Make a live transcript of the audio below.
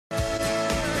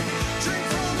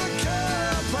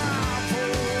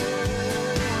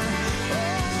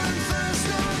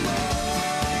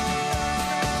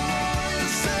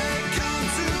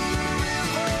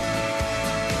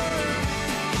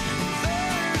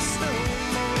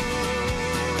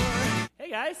Hey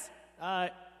guys,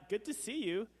 good to see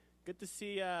you. Good to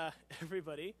see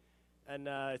everybody, and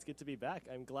it's good to be back.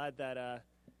 I'm glad to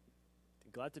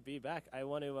be back. I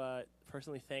want to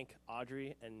personally thank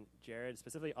Audrey and Jared,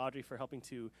 specifically Audrey for helping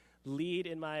to lead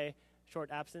in my short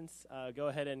absence. Go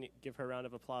ahead and give her a round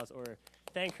of applause, or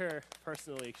thank her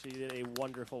personally. She did a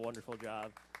wonderful, wonderful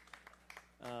job.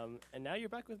 And now you're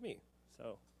back with me,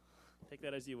 so take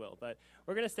that as you will. But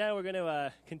we're going to stand. We're going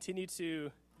to continue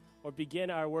to, or begin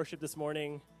our worship this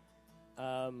morning.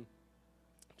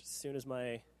 Just as soon as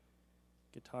my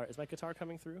guitar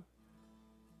coming through?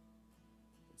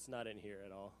 It's not in here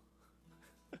at all.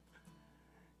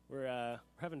 We're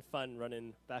having fun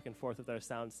running back and forth with our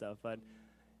sound stuff, but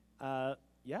yeah,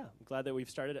 I'm glad that we've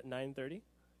started at 9:30,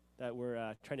 that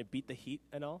we're trying to beat the heat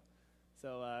and all.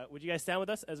 So would you guys stand with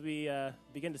us as we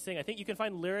begin to sing? I think you can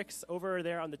find lyrics over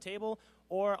there on the table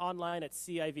or online at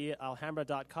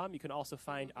civalhambra.com. You can also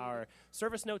find our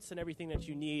service notes and everything that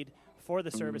you need for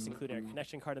the service, including our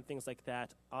connection card and things like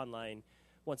that, online.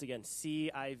 Once again,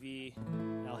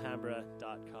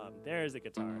 civalhambra.com. There's the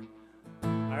guitar.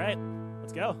 All right,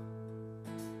 let's go.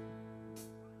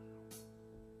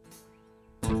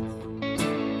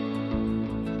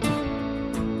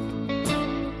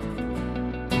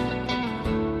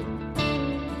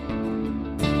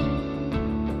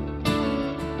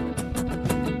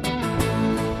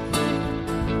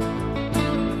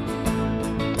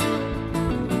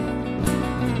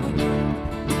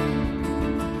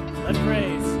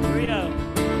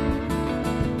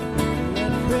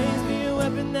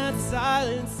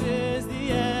 Silences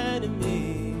the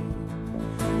enemy.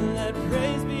 Let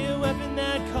praise be a weapon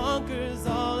that conquers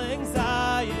all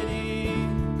anxiety.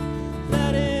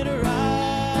 Let it arise.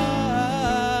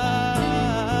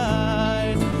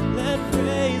 Let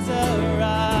praise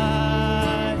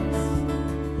arise.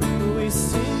 We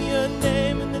sing your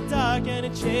name in the dark and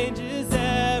it changes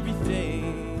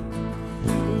everything.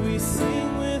 We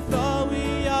sing with all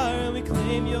we are and we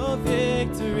claim your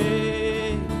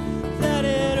victory. Let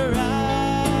it arise.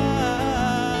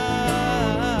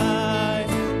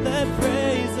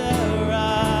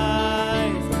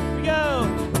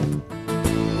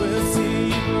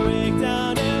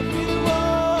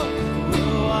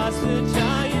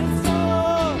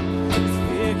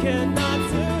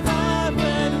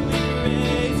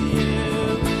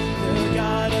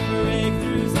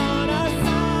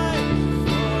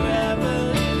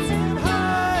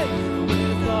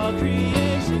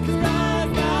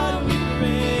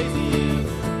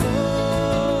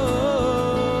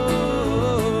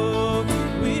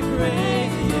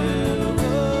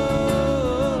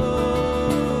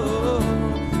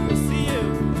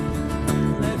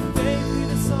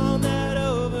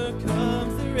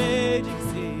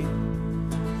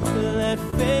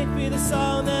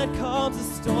 Song that calms the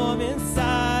storm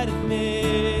inside of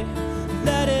me.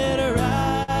 Let it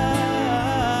arise.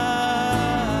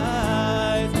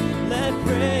 Let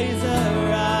praise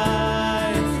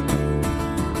arise.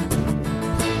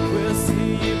 We'll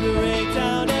see you break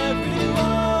down every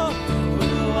wall.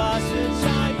 We'll watch the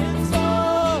giants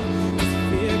fall. This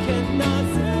fear cannot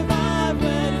survive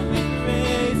when we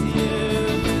praise you.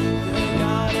 The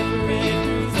God of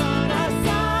breakthroughs on our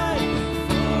side.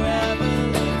 Forever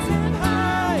lifted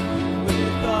high.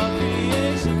 With all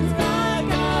creation's God,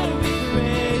 God, we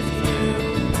praise you.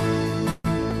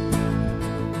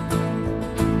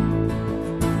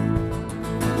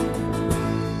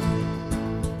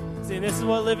 See, this is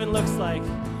what living looks like.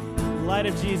 Light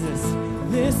of Jesus.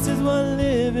 This is what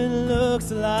living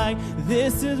looks like.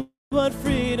 This is what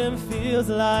freedom feels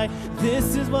like.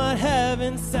 This is what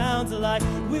heaven sounds like.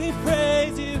 We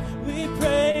praise you, we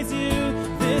praise you.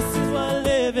 This is what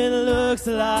living looks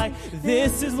like.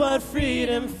 This is what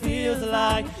freedom feels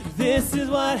like. This is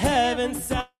what heaven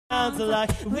sounds like.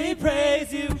 We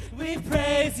praise you, we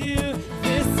praise you.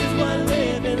 This is what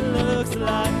living looks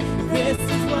like. This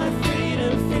is what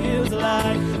freedom feels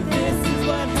like. This is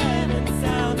what heaven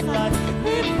sounds like.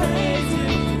 We praise you,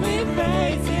 we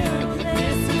praise you.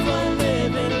 This is what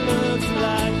living looks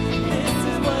like. This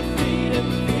is what freedom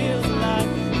feels like.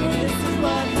 This is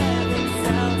what heaven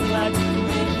sounds like.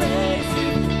 We praise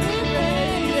you, we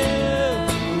praise you.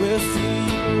 We'll see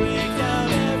you break down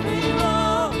every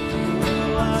wall. We'll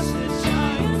watch the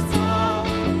giants fall.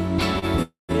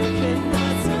 You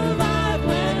cannot survive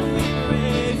when we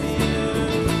praise you.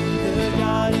 The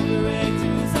God of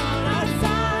breakthroughs on our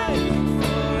side.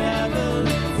 Forever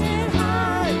lifted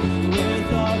high.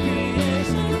 With all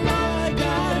creation, my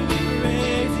God, we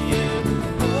praise you.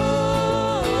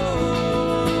 Oh,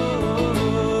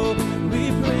 we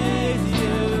praise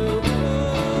you.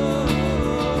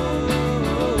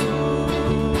 Oh,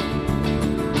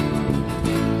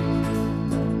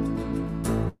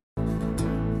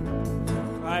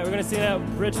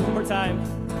 that bridge one more time.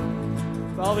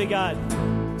 It's all we got.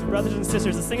 Brothers and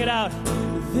sisters, let's sing it out.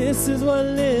 This is what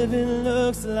living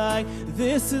looks like.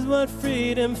 This is what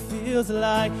freedom feels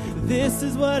like. This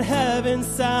is what heaven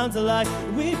sounds like.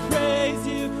 We praise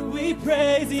you, we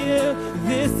praise you.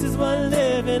 This is what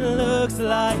living looks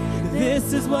like.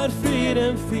 This is what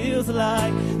freedom feels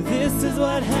like. This is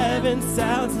what heaven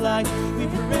sounds like. We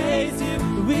praise you,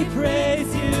 we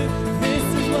praise you. This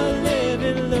is what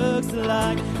living looks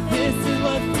like. This is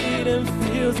what freedom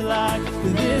feels like.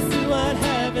 This is what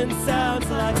heaven sounds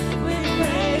like. We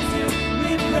praise you,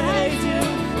 we praise you.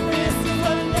 This is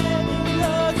what living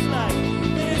looks like.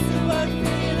 This is what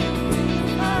freedom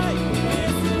feels like.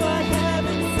 This is what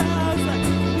heaven sounds like.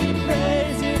 We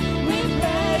praise you, we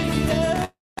praise you.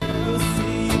 We'll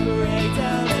see you break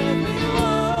down every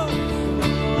wall.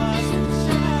 We'll watch the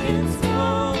giants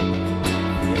fall.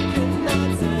 We cannot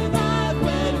survive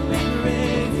when we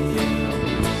praise you.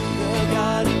 The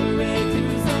God of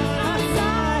breakthroughs on our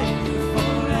side,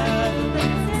 forever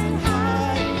lifted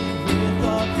high. With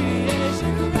all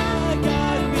creation cry,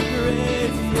 God, we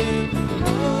praise you.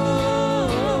 Oh,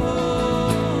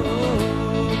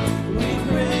 we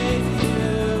praise you.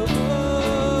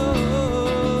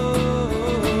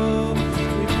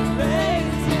 We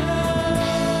praise you.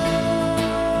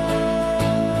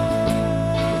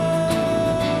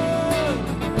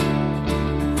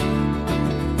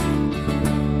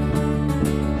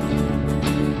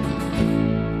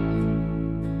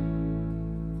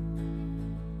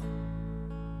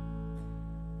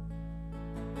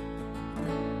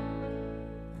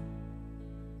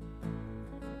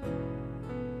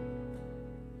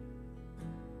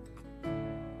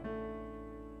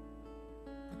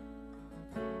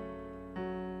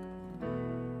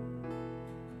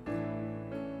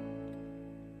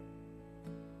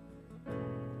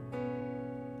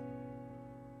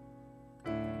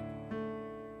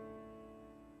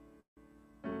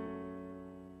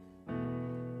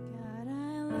 God,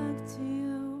 I look to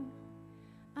you.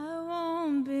 I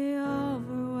won't be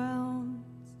overwhelmed.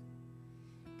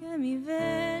 Give me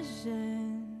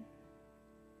vision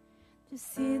to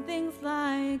see things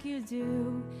like you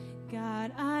do.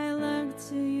 God, I look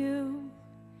to you.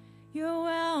 You're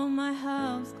where all my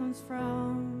help comes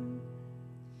from.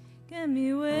 Give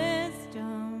me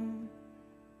wisdom.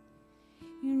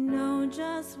 You know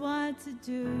just what to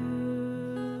do.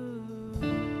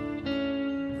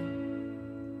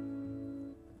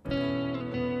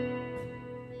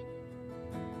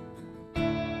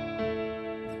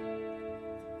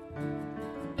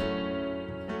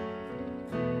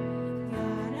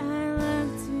 God, I look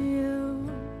to you.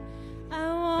 I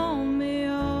won't be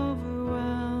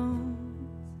overwhelmed.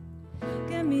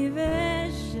 Give me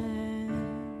vision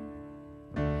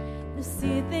to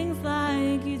see things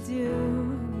like you do.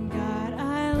 God,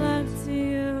 I look to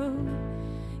you.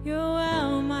 You're where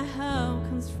all my help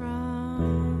comes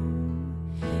from.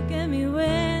 Give me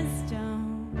wisdom.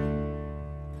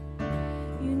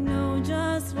 You know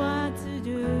just what to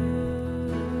do.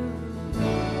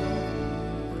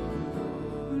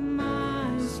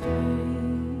 My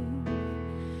strength,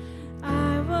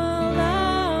 I will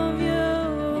love you,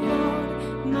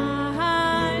 Lord.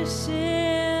 My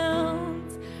shield,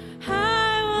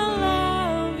 I will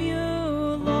love you,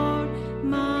 Lord.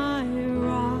 My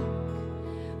rock,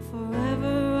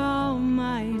 forever all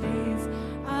my days,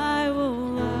 I will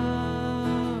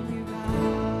love you, God.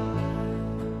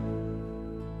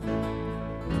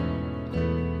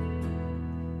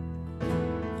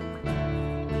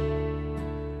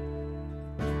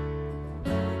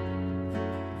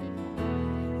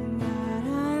 God,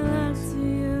 I look to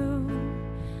you.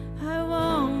 I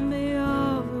won't be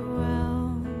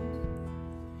overwhelmed.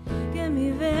 Give me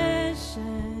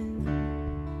vision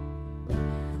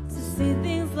to see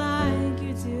things like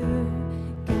you do.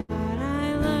 God,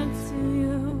 I look to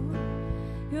you.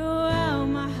 You're where all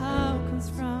my help comes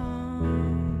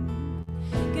from.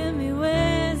 Give me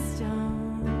wisdom.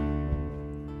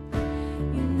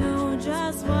 You know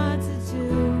just what to do.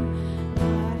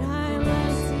 God, I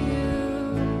look to you.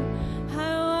 I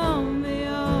won't be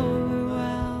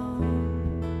overwhelmed.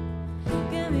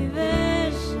 Give me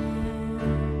vision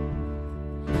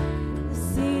to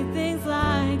see things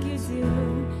like you do.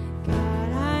 God,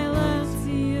 I look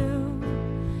to you.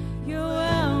 You're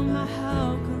where all my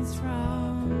help comes from.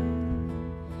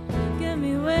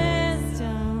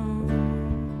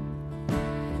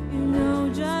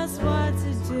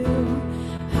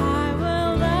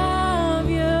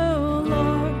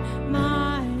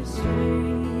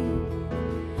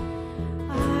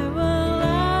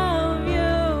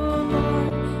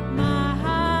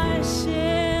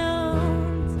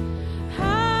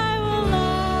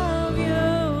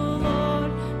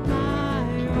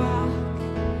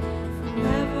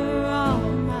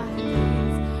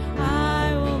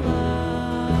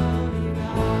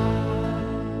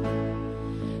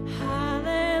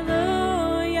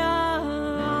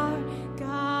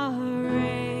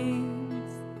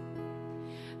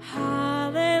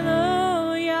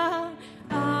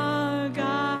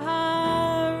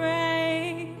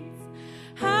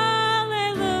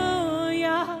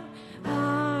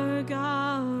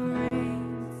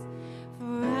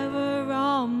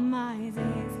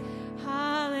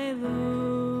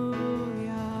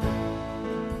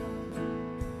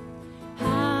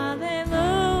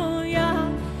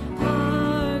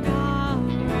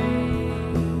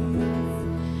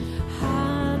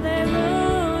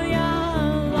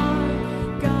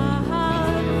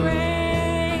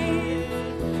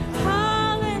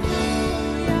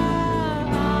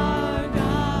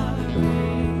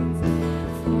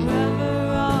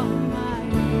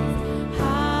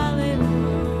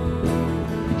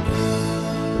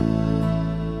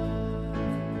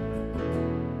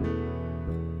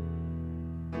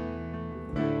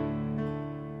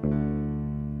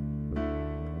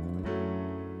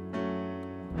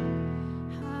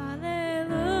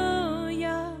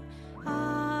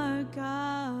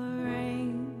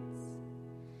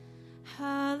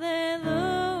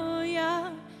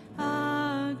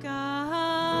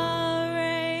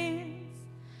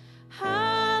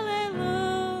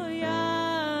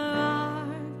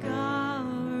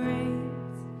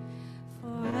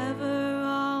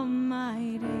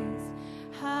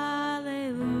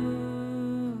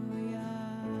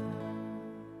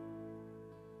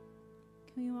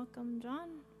 John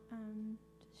to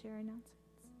share announcements.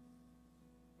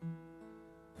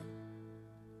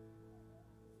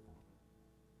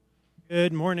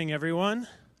 Good morning, everyone.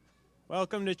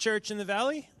 Welcome to Church in the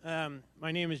Valley.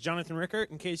 My name is Jonathan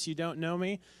Rickert, in case you don't know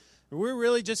me. We're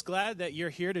really just glad that you're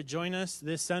here to join us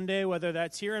this Sunday, whether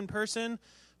that's here in person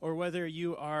or whether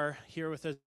you are here with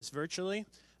us virtually.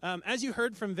 As you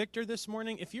heard from Victor this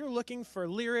morning, if you're looking for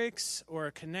lyrics or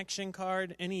a connection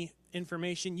card, any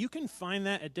information, you can find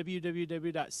that at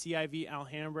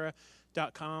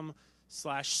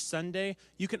www.civalhambra.com/Sunday.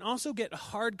 You can also get a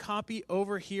hard copy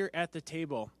over here at the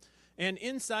table. And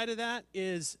inside of that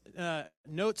is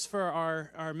notes for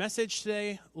our message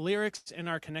today, lyrics, and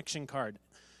our connection card.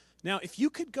 Now, if you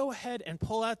could go ahead and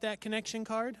pull out that connection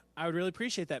card, I would really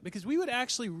appreciate that, because we would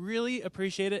actually really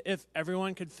appreciate it if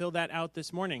everyone could fill that out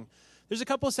this morning. There's a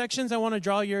couple of sections I want to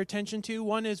draw your attention to.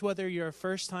 One is whether you're a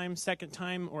first-time,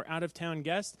 second-time, or out-of-town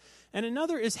guest. And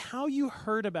another is how you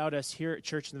heard about us here at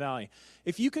Church in the Valley.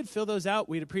 If you could fill those out,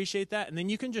 we'd appreciate that. And then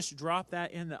you can just drop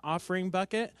that in the offering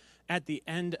bucket at the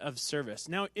end of service.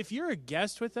 Now, if you're a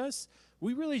guest with us,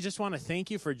 we really just want to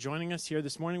thank you for joining us here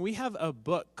this morning. We have a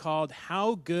book called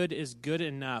How Good is Good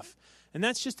Enough. And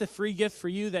that's just a free gift for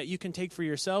you that you can take for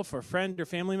yourself or a friend or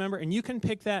family member. And you can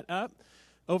pick that up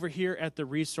over here at the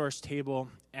resource table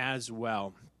as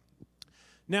well.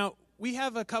 Now, we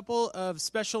have a couple of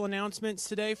special announcements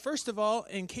today. First of all,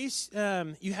 in case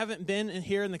you haven't been in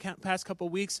here in the past couple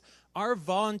of weeks, our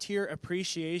volunteer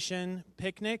appreciation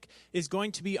picnic is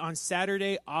going to be on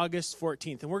Saturday, August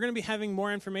 14th. And we're going to be having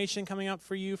more information coming up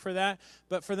for you for that.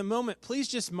 But for the moment, please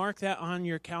just mark that on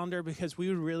your calendar, because we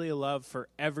would really love for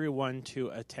everyone to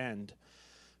attend.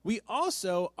 We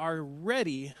also are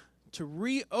ready to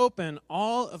reopen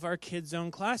all of our Kids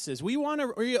Zone classes. We want to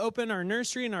reopen our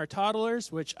nursery and our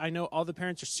toddlers, which I know all the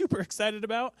parents are super excited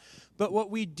about. But what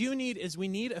we do need is we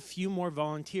need a few more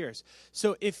volunteers.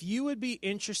 So if you would be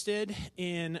interested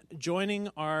in joining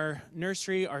our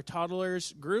nursery, our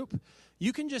toddlers group,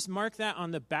 you can just mark that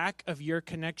on the back of your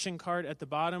connection card at the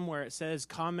bottom where it says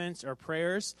comments or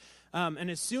prayers. And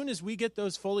as soon as we get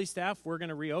those fully staffed, we're going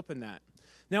to reopen that.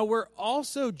 Now, we're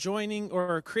also joining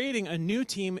or creating a new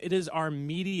team. It is our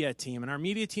media team. And our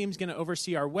media team is going to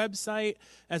oversee our website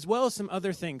as well as some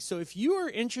other things. So if you are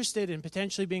interested in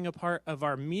potentially being a part of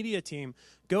our media team,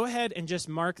 go ahead and just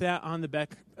mark that on the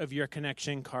back of your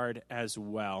connection card as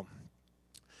well.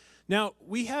 Now,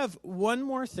 we have one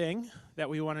more thing that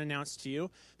we want to announce to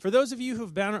you. For those of you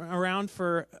who've been around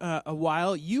for a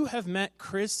while, you have met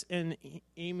Chris and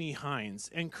Amy Hines.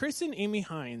 And Chris and Amy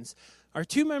Hines are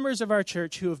two members of our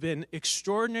church who have been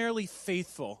extraordinarily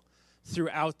faithful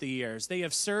throughout the years. They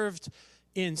have served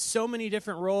in so many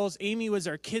different roles. Amy was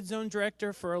our Kids Zone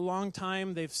director for a long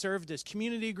time. They've served as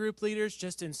community group leaders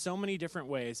just in so many different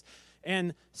ways.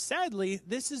 And sadly,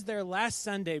 this is their last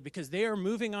Sunday because they are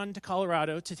moving on to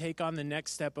Colorado to take on the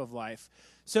next step of life.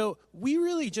 So we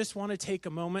really just want to take a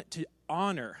moment to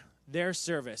honor their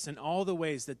service and all the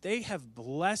ways that they have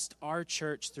blessed our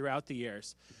church throughout the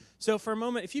years. So for a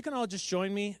moment, if you can all just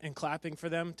join me in clapping for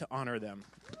them to honor them.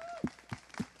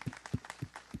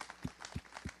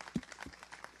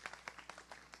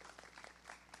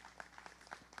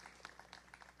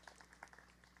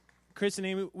 Chris and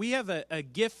Amy, we have a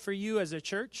gift for you as a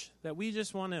church that we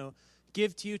just want to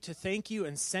give to you to thank you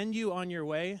and send you on your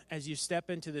way as you step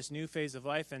into this new phase of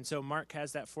life. And so Mark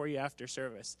has that for you after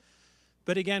service.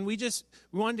 But again, we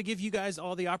wanted to give you guys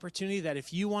all the opportunity that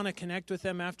if you want to connect with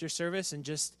them after service and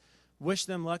just wish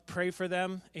them luck, pray for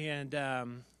them, and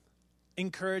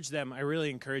encourage them, I really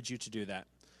encourage you to do that.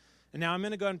 And now I'm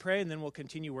going to go and pray, and then we'll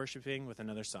continue worshiping with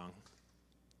another song.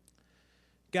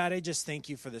 God, I just thank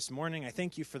you for this morning. I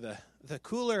thank you for the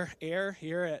cooler air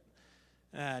here at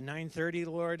 9:30,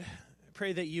 Lord. I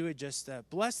pray that you would just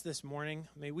bless this morning.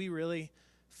 May we really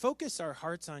focus our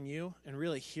hearts on you and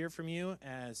really hear from you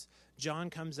as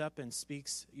John comes up and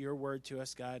speaks your word to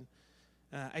us, God.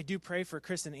 I do pray for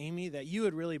Chris and Amy that you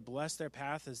would really bless their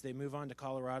path as they move on to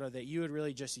Colorado, that you would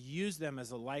really just use them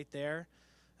as a light there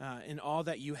in all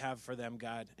that you have for them,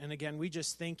 God. And again, we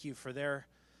just thank you for their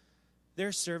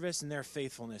service and their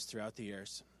faithfulness throughout the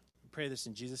years. We pray this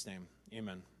in Jesus' name.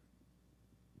 Amen.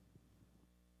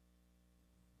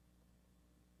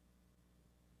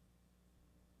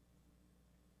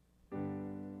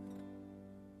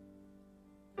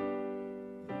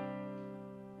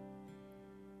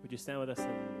 Would you stand with us as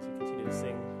we continue to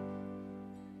sing?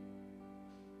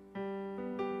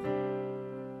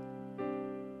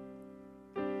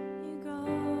 You go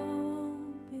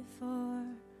before,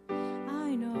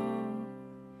 I know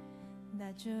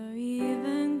that you're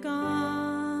even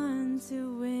gone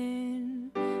to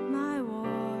win my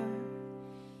war.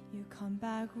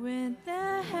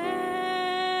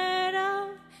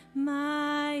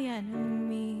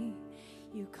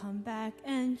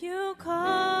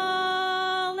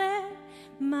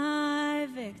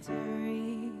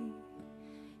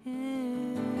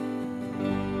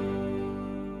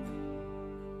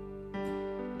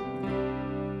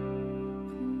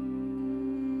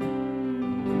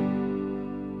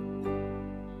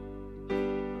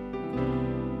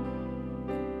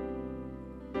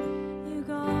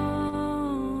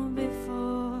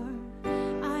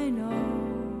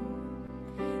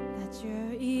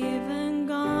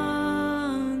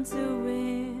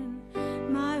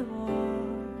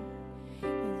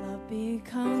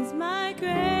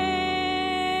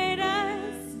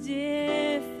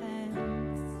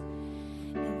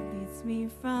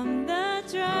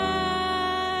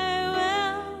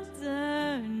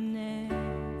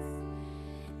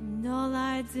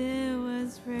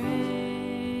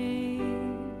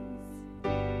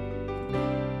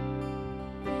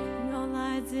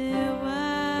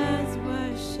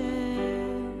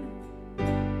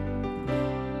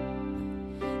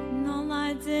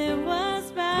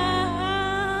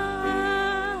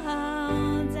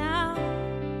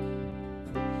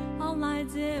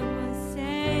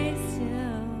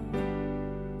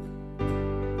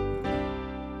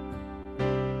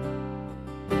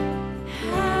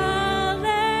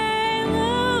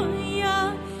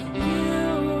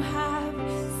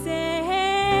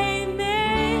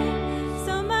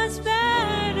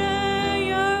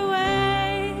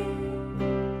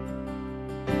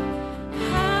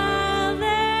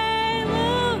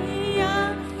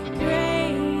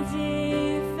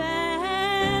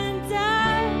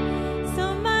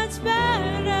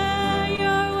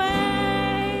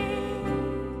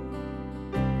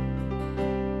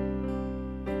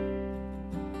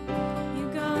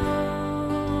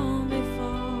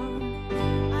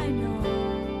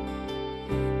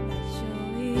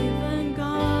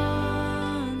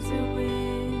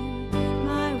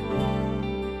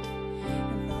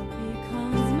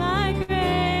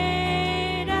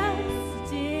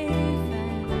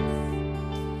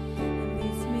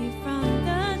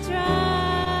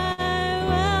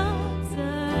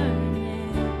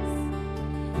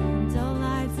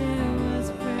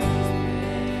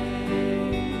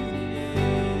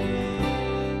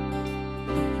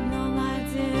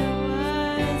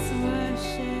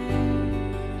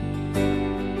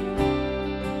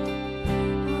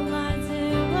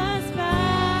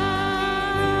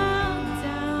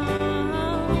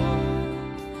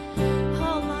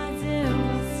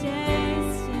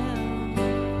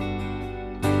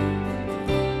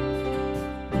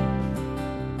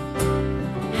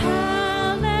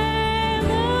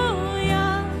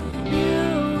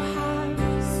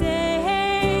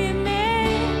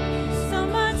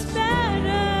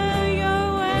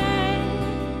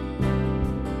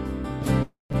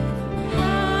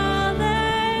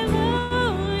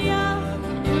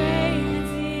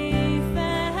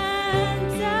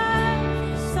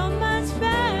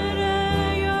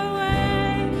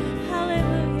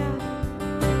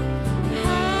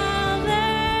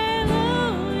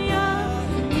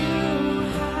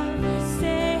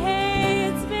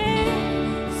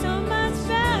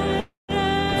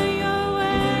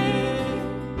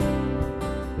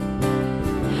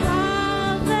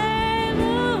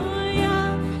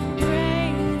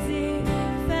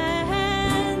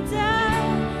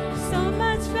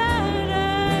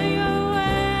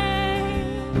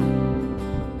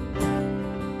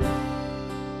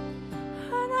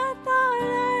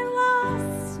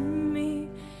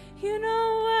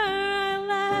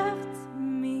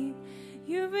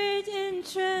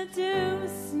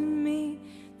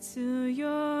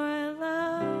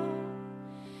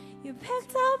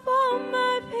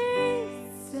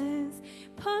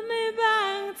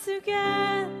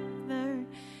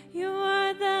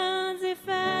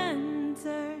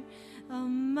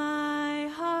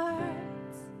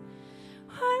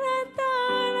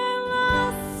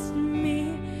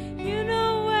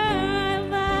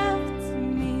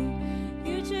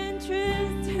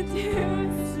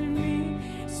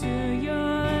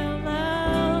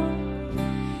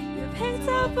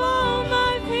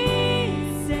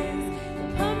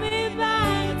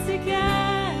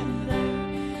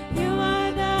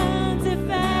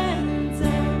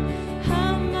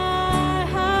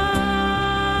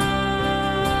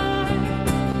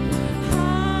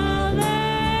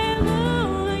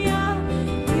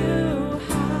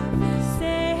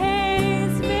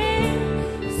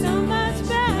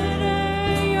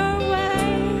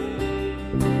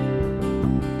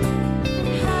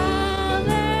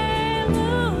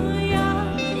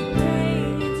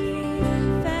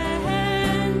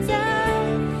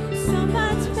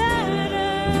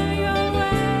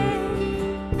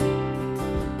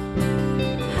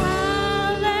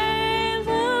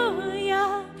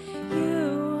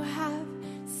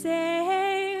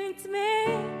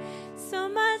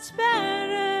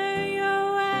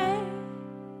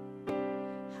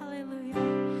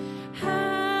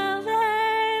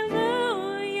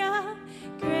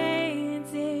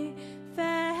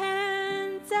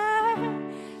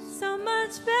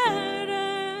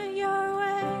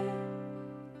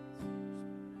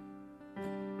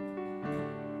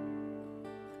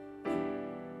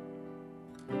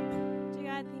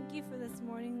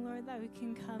 Lord, that we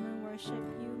can come and worship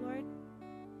you, Lord.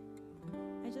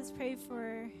 I just pray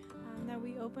for that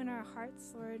we open our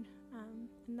hearts, Lord,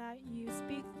 and that you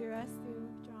speak through us, through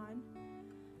John.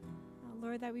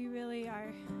 Lord, that we really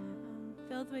are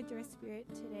filled with your Spirit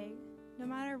today. No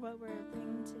matter what we're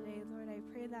bringing today, Lord, I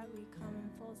pray that we come in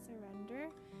full surrender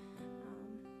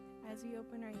as we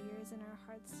open our ears and our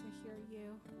hearts to hear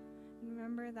you. And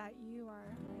remember that you are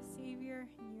our Savior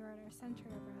and you are at our center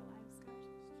of our lives, God.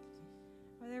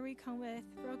 Whether we come with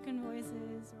broken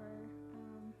voices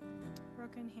or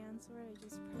broken hands, Lord, I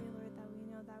just pray, Lord, that we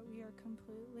know that we are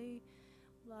completely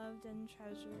loved and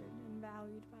treasured and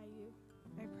valued by you.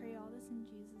 I pray all this in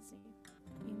Jesus' name.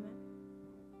 Amen.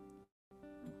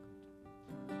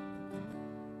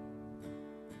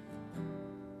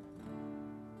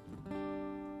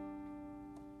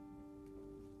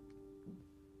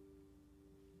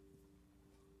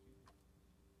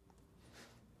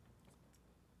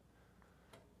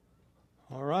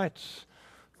 All right.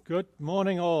 Good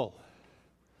morning, all.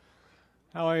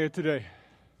 How are you today?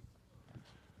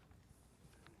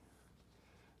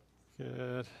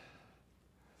 Good.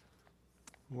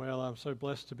 Well, I'm so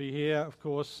blessed to be here, of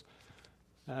course,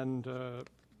 and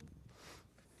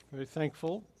very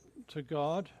thankful to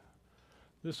God.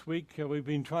 This week we've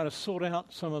been trying to sort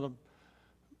out some of the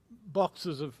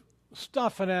boxes of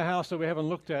stuff in our house that we haven't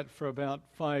looked at for about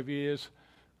 5 years,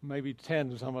 maybe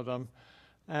 10, some of them.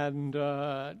 And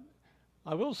I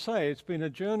will say it's been a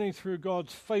journey through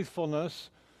God's faithfulness,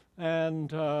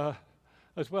 and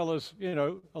as well as,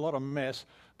 a lot of mess.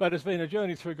 But it's been a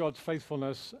journey through God's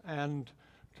faithfulness, and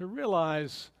to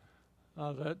realize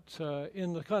that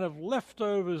in the kind of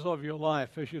leftovers of your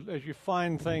life, as you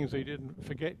find things that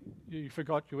you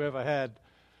forgot you ever had,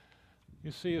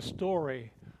 you see a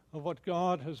story of what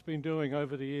God has been doing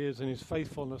over the years in his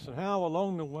faithfulness, and how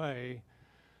along the way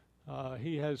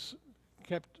he has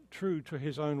kept true to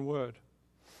his own word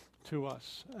to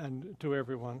us and to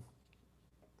everyone.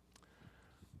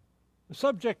 The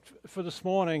subject for this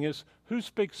morning is who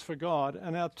speaks for God,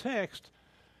 and our text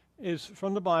is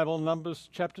from the Bible, Numbers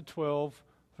chapter 12,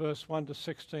 verse 1 to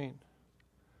 16.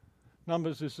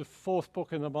 Numbers is the fourth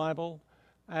book in the Bible,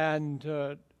 and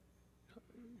if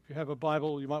you have a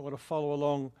Bible, you might want to follow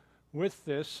along with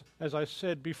this. As I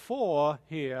said before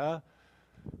here,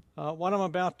 I'm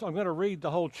going to read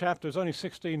the whole chapter. It's only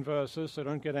 16 verses, so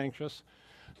don't get anxious.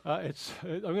 I'm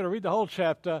going to read the whole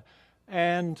chapter,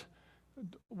 and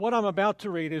what I'm about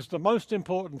to read is the most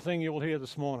important thing you will hear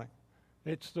this morning.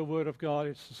 It's the Word of God.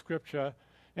 It's the Scripture.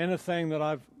 Anything that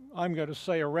I'm going to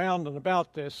say around and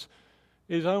about this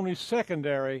is only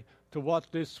secondary to what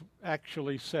this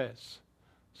actually says.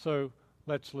 So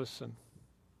let's listen.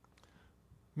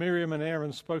 Miriam and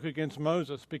Aaron spoke against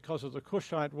Moses because of the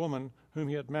Cushite woman whom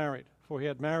he had married, for he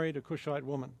had married a Cushite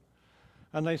woman.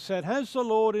 And they said, "Has the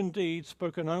Lord indeed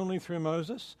spoken only through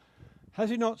Moses? Has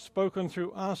he not spoken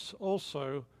through us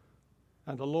also?"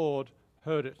 And the Lord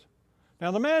heard it.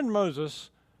 Now the man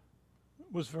Moses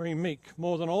was very meek,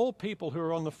 more than all people who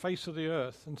are on the face of the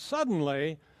earth. And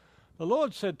suddenly the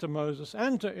Lord said to Moses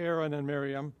and to Aaron and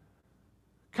Miriam,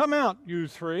 "Come out, you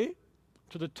three,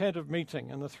 to the tent of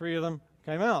meeting." And the three of them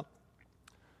came out.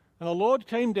 And the Lord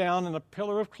came down in a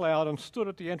pillar of cloud and stood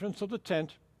at the entrance of the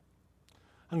tent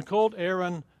and called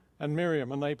Aaron and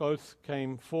Miriam, and they both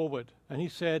came forward. And he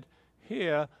said,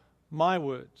 "Hear my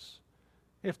words.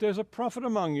 If there's a prophet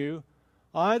among you,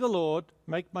 I, the Lord,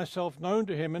 make myself known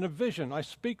to him in a vision. I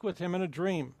speak with him in a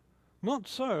dream. Not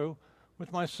so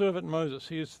with my servant Moses.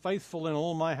 He is faithful in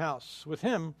all my house. With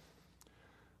him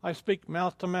I speak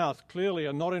mouth to mouth, clearly,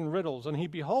 and not in riddles, and he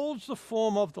beholds the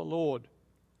form of the Lord.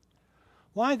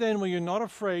 Why then were you not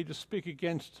afraid to speak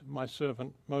against my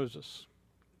servant Moses?"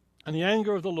 And the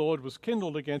anger of the Lord was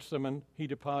kindled against them, and he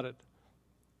departed.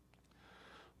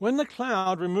 When the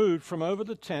cloud removed from over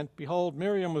the tent, behold,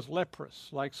 Miriam was leprous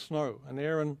like snow. And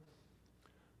Aaron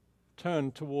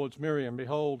turned towards Miriam.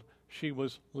 Behold, she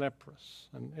was leprous.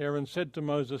 And Aaron said to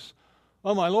Moses,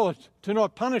 "Oh, my Lord, do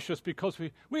not punish us, because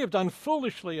we have done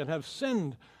foolishly and have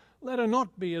sinned. Let her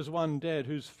not be as one dead,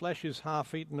 whose flesh is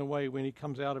half eaten away when he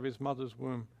comes out of his mother's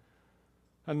womb."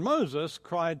 And Moses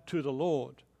cried to the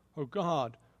Lord, "Oh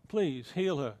God, please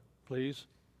heal her, please."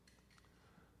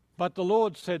 But the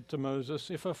Lord said to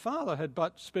Moses, "If her father had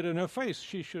but spit in her face,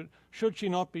 should she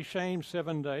not be shamed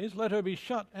 7 days? Let her be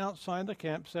shut outside the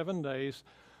camp 7 days,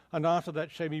 and after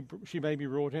that she may be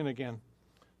brought in again."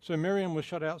 So Miriam was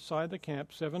shut outside the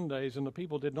camp 7 days, and the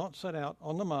people did not set out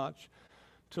on the march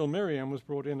till Miriam was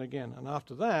brought in again. And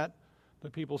after that, the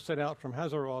people set out from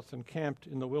Hazeroth and camped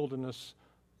in the wilderness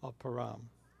of Paran.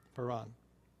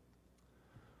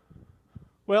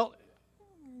 Well,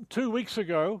 2 weeks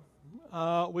ago,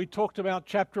 we talked about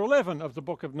chapter 11 of the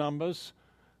book of Numbers.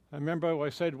 Remember, I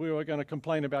said we were going to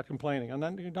complain about complaining. And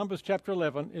then Numbers chapter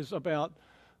 11 is about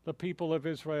the people of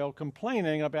Israel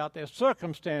complaining about their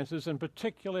circumstances, and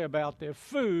particularly about their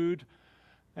food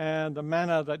and the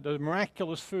manna, the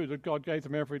miraculous food that God gave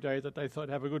them every day that they thought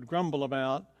have a good grumble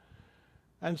about.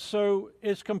 And so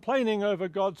it's complaining over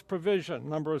God's provision,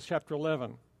 Numbers chapter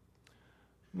 11.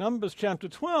 Numbers chapter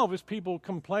 12 is people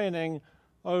complaining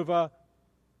over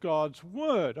God's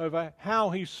word, over how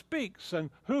he speaks and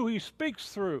who he speaks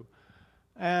through.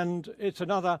 And it's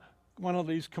another one of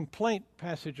these complaint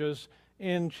passages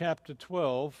in chapter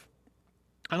 12.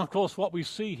 And of course what we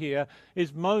see here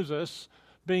is Moses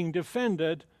being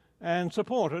defended and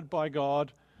supported by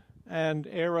God, and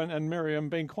Aaron and Miriam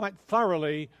being quite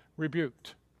thoroughly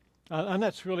rebuked. And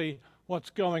that's really what's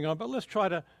going on. But let's try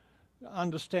to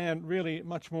understand really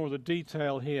much more of the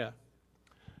detail here.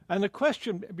 And the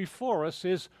question before us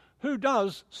is, who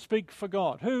does speak for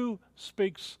God? Who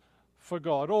speaks for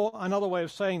God? Or another way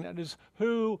of saying that is,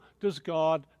 who does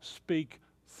God speak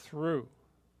through?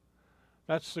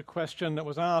 That's the question that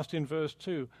was asked in verse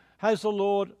 2. Has the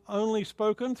Lord only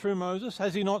spoken through Moses?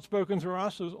 Has he not spoken through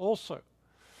us also?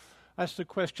 That's the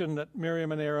question that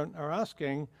Miriam and Aaron are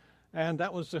asking, and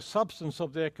that was the substance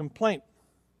of their complaint.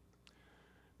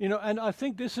 And I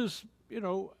think this is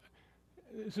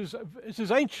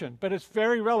ancient, but it's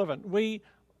very relevant. We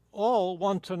all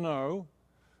want to know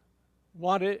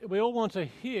we all want to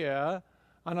hear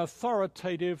an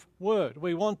authoritative word.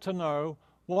 We want to know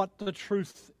what the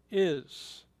truth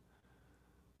is.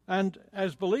 And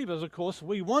as believers, of course,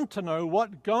 we want to know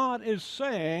what God is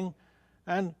saying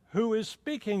and who is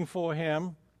speaking for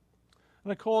him.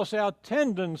 And of course, our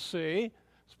tendency,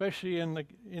 especially in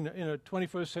a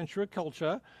 21st century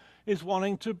culture, is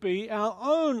wanting to be our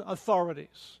own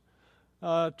authorities,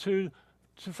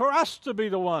 for us to be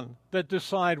the one that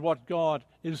decide what God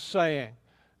is saying,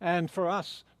 and for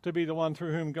us to be the one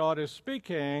through whom God is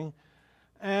speaking,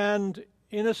 and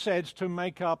in a sense to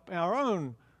make up our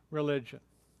own religion,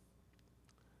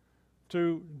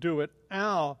 to do it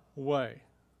our way.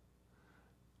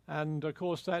 And of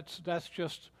course that's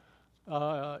just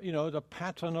the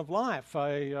pattern of life.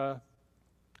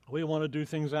 We want to do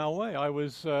things our way. I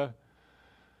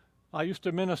used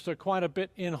to minister quite a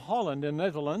bit in Holland, in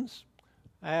Netherlands,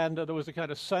 and there was a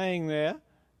kind of saying there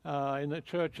in the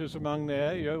churches among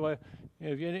there,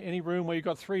 any room where you've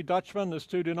got 3 Dutchmen, there's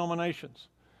 2 denominations.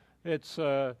 It's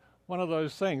one of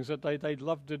those things that they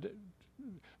love to do.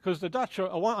 Because the Dutch I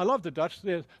love the Dutch.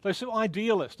 They're so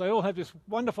idealist. They all have this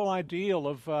wonderful ideal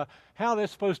of how they're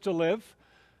supposed to live,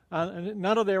 and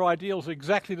none of their ideals are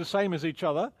exactly the same as each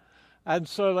other, and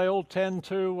so they all tend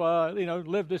to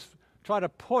live this, try to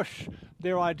push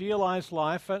their idealized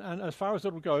life and as far as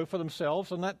it will go for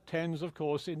themselves, and that tends, of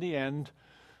course, in the end,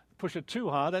 push it too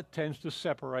hard, that tends to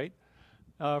separate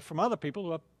from other people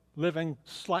who are living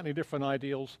slightly different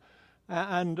ideals.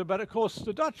 But of course,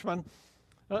 the Dutchmen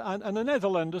and the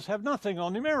Netherlanders have nothing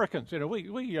on the Americans.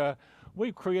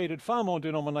 We've created far more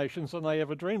denominations than they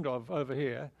ever dreamed of over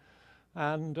here.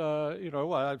 And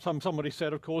somebody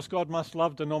said, of course, God must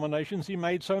love denominations. He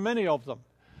made so many of them.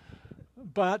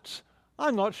 But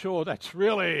I'm not sure that's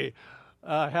really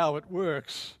how it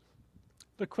works.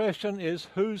 The question is,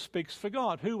 who speaks for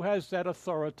God? Who has that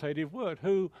authoritative word?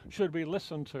 Who should we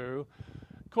listen to?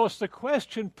 Of course, the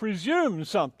question presumes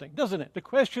something, doesn't it? The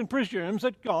question presumes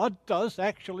that God does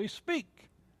actually speak.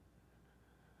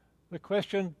 The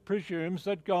question presumes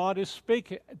that God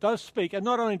does speak, and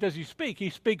not only does he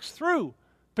speaks through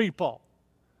people.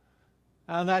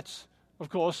 And that's, of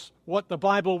course, what the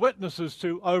Bible witnesses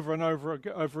to over and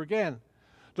over again.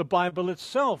 The Bible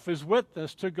itself is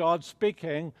witness to God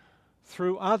speaking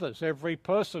through others. Every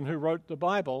person who wrote the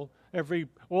Bible, every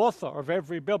author of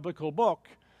every biblical book,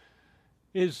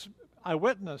 is a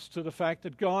witness to the fact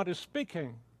that God is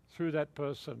speaking through that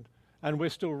person. And we're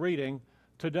still reading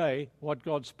today what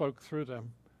God spoke through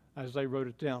them as they wrote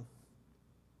it down.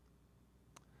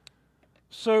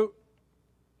 So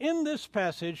in this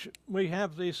passage, we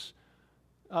have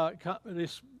a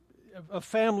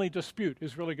family dispute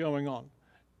is really going on.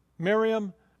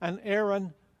 Miriam and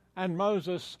Aaron and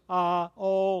Moses are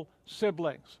all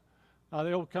siblings.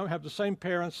 They all have the same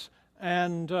parents,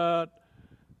 and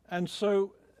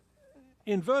so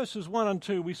in verses 1 and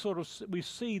 2, we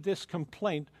see this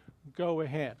complaint go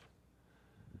ahead.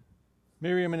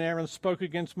 Miriam and Aaron spoke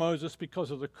against Moses because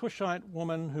of the Cushite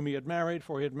woman whom he had married,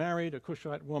 for he had married a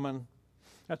Cushite woman.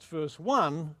 That's verse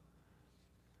 1.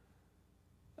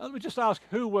 Let me just ask,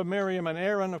 who were Miriam and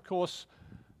Aaron? Of course,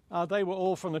 they were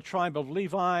all from the tribe of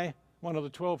Levi, one of the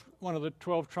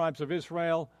 12 tribes of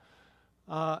Israel.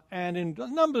 And in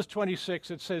Numbers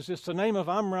 26, it says this: the name of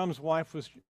Amram's wife was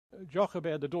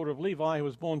Jochebed, the daughter of Levi, who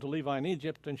was born to Levi in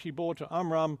Egypt, and she bore to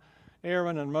Amram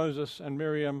Aaron and Moses and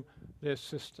Miriam, their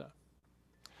sister.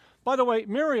 By the way,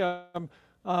 Miriam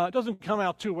doesn't come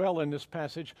out too well in this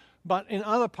passage, but in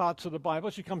other parts of the Bible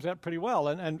she comes out pretty well.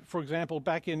 And for example,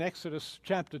 back in Exodus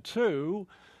chapter 2,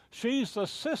 she's the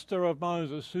sister of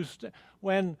Moses,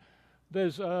 when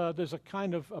there's a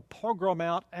kind of a pogrom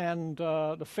out, and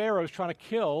the Pharaoh's trying to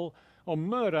kill or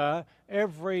murder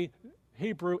every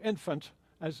Hebrew infant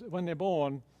when they're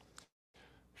born.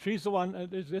 She's the one.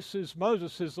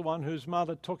 Moses is the one whose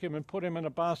mother took him and put him in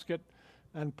a basket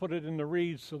and put it in the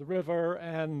reeds of the river,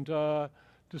 and to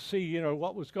see,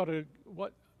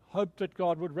 what hoped that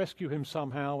God would rescue him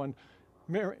somehow. And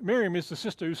Miriam is the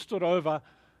sister who stood over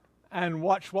and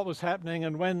watched what was happening.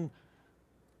 And when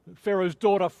Pharaoh's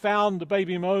daughter found the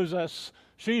baby Moses,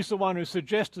 she's the one who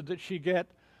suggested that she get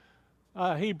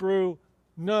a Hebrew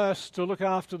nurse to look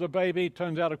after the baby.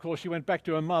 Turns out, of course, she went back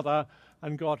to her mother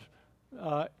and got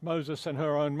Moses and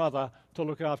her own mother to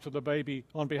look after the baby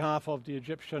on behalf of the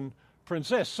Egyptian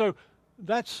princess. So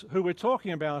that's who we're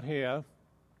talking about here.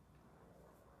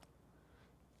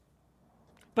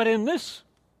 But in this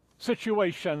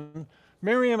situation,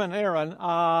 Miriam and Aaron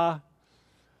are,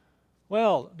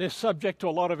 they're subject to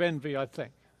a lot of envy, I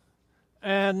think.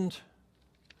 And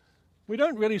we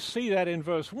don't really see that in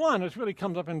verse 1. It really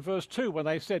comes up in verse 2 when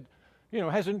they said,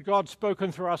 hasn't God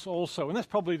spoken through us also? And that's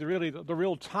probably the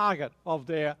real target of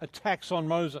their attacks on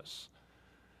Moses.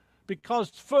 Because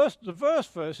the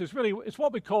first verse is it's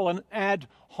what we call an ad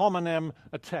hominem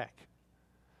attack.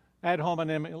 Ad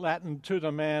hominem in Latin, to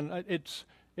the man.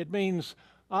 It means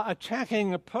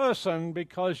attacking a person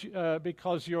because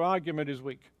your argument is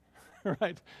weak,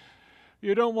 right?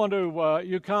 You don't want to.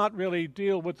 You can't really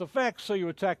deal with the facts, so you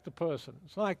attack the person.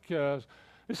 It's like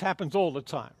this happens all the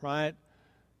time, right?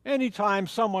 Anytime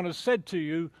someone has said to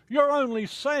you, "You're only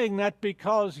saying that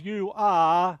because you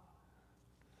are,"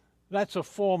 that's a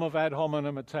form of ad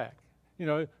hominem attack.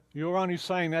 You're only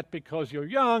saying that because you're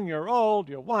young, you're old,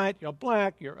 you're white, you're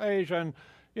black, you're Asian,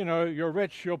 you're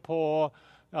rich, you're poor,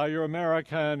 you're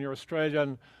American, you're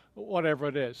Australian, whatever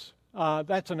it is.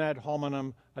 That's an ad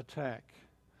hominem attack.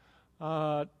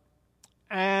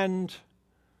 And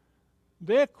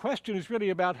their question is really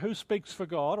about who speaks for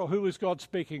God, or who is God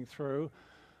speaking through.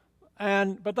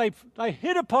 But they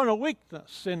hit upon a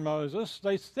weakness in Moses.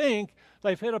 They think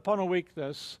they've hit upon a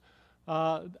weakness.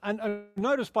 And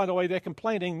notice, by the way, they're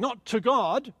complaining not to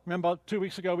God. Remember, 2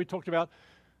 weeks ago we talked about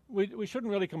we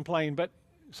shouldn't really complain, but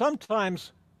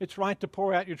sometimes it's right to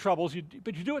pour out your troubles,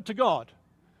 but you do it to God.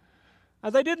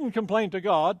 And they didn't complain to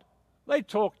God. They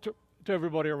talked to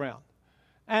everybody around.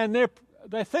 And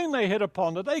the thing they hit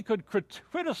upon that they could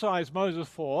criticize Moses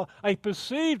for, a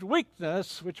perceived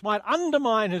weakness which might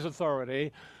undermine his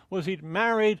authority, was he'd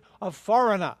married a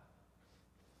foreigner.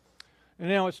 And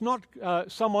now, it's not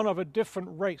someone of a different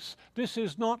race. This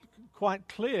is not quite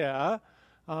clear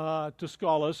to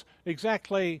scholars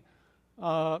exactly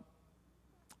who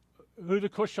the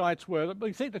Cushites were.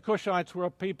 We think the Cushites were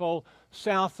a people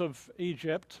south of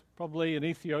Egypt, probably in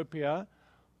Ethiopia,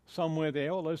 somewhere there,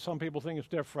 although some people think it's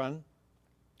different.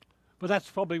 But that's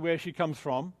probably where she comes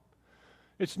from.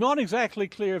 It's not exactly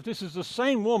clear if this is the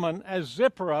same woman as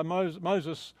Zipporah,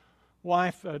 Moses'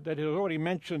 wife, that is already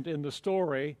mentioned in the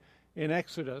story in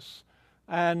Exodus.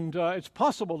 And it's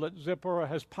possible that Zipporah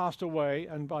has passed away,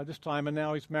 and by this time, and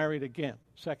now he's married again,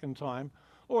 second time.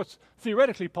 Or it's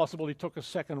theoretically possible he took a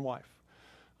second wife.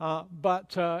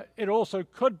 But it also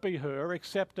could be her,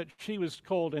 except that she was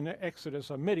called in Exodus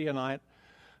a Midianite,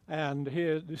 and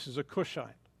here this is a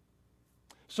Cushite.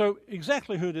 So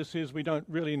exactly who this is, we don't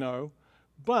really know,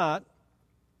 but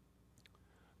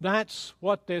that's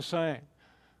what they're saying.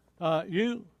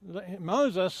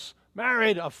 Moses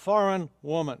married a foreign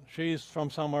woman. She's from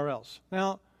somewhere else.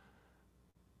 Now,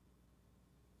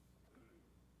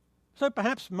 so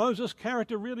perhaps Moses'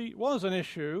 character really was an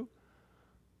issue.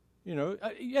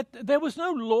 Yet there was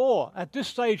no law at this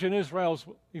stage in Israel's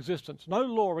existence, no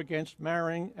law against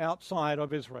marrying outside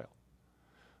of Israel.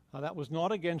 That was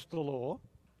not against the law.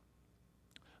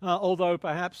 Although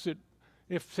perhaps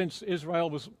since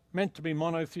Israel was meant to be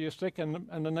monotheistic and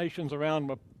the nations around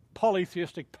were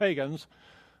polytheistic pagans,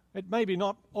 it may be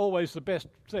not always the best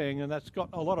thing, and that's got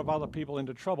a lot of other people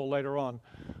into trouble later on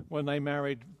when they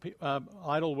married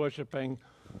idol-worshipping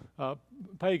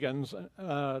pagans,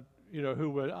 who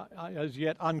were as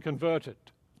yet unconverted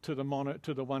to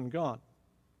the one God.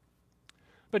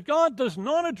 But God does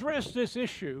not address this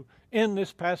issue in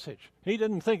this passage. He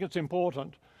didn't think it's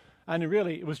important, and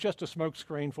really it was just a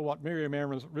smokescreen for what Miriam and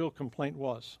Aaron's real complaint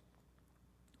was.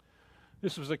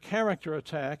 This was a character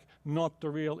attack, not the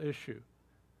real issue.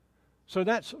 So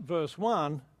that's verse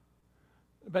 1.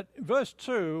 But verse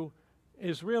 2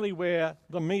 is really where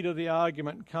the meat of the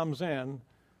argument comes in.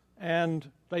 And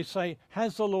they say,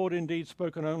 has the Lord indeed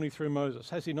spoken only through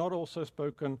Moses? Has he not also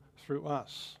spoken through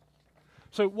us?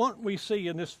 So what we see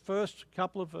in this first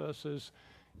couple of verses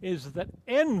is that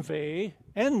envy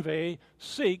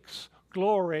seeks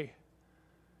glory.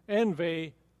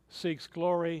 Envy seeks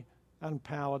glory and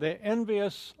power. They're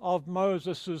envious of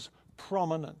Moses'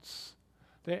 prominence.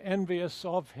 They're envious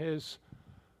of his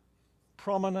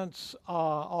prominence,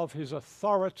 of his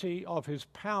authority, of his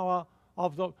power,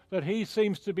 that he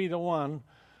seems to be the one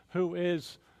who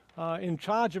is in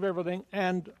charge of everything,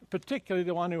 and particularly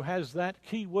the one who has that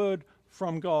key word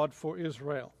from God for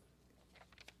Israel.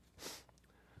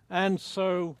 And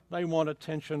so they want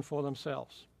attention for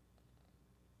themselves.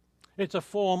 It's a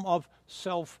form of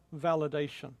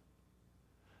self-validation.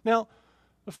 Now,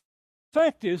 the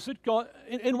fact is that God,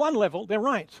 in one level, they're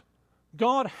right.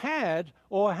 God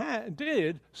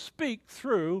did speak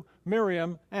through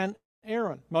Miriam and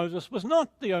Aaron. Moses was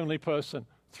not the only person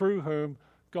through whom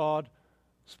God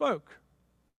spoke.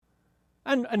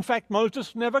 And in fact,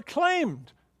 Moses never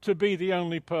claimed to be the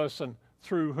only person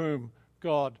through whom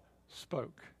God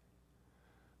spoke.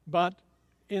 But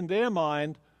in their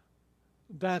mind,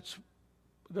 there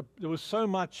was so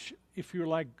much, if you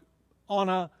like,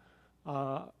 honor,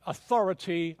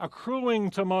 authority accruing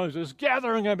to Moses,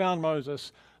 gathering around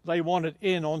Moses. They wanted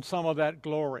in on some of that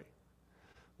glory,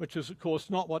 which is, of course,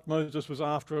 not what Moses was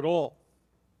after at all.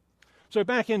 So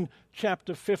back in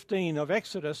chapter 15 of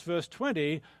Exodus, verse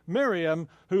 20, Miriam,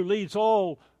 who leads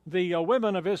all the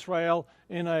women of Israel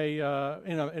in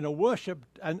a worship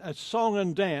and a song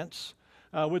and dance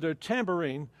with her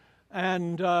tambourine,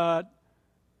 and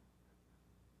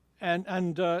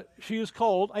she is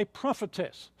called a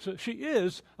prophetess. So she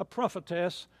is a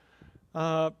prophetess,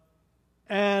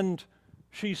 and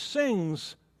she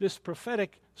sings this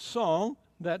prophetic song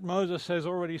that Moses has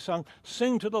already sung.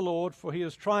 Sing to the Lord, for he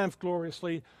has triumphed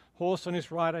gloriously. Horse and his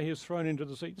rider he has thrown into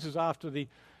the sea. This is after the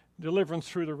deliverance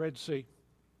through the Red Sea.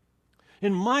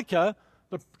 In Micah,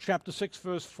 chapter 6,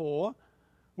 verse 4,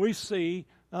 we see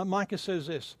Micah says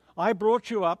this, I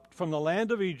brought you up from the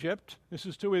land of Egypt. This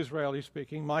is to Israel he's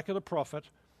speaking, Micah the prophet.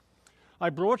 I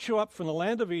brought you up from the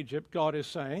land of Egypt, God is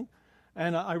saying,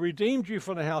 and I redeemed you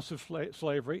from the house of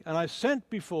slavery, and I sent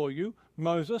before you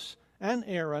Moses and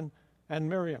Aaron and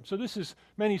Miriam. So this is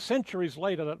many centuries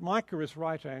later that Micah is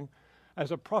writing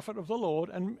as a prophet of the Lord,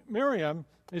 and Miriam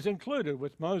is included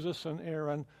with Moses and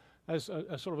Aaron as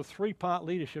a sort of a three-part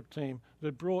leadership team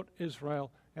that brought Israel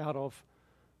out of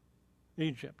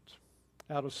Egypt,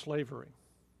 out of slavery.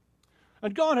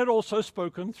 And God had also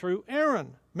spoken through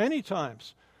Aaron many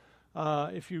times.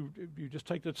 If you just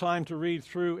take the time to read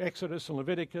through Exodus and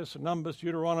Leviticus and Numbers,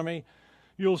 Deuteronomy,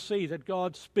 you'll see that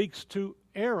God speaks to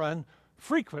Aaron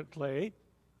frequently.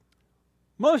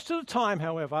 Most of the time,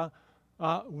 however,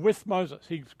 with Moses.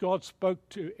 God spoke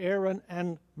to Aaron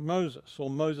and Moses, or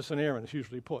Moses and Aaron, it's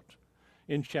usually put,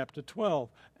 in chapter 12.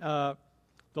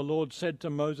 The Lord said to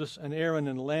Moses and Aaron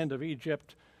in the land of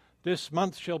Egypt, this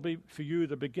month shall be for you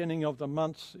the beginning of the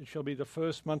months. It shall be the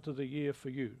first month of the year for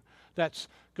you. That's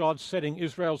God setting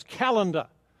Israel's calendar.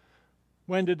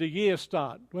 When did the year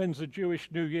start? When's the Jewish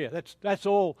New Year? That's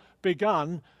all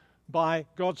begun by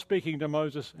God speaking to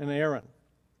Moses and Aaron.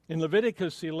 In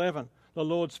Leviticus 11, the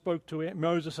Lord spoke to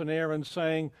Moses and Aaron,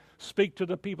 saying, speak to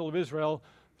the people of Israel.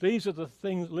 These are the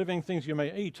living things you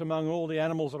may eat among all the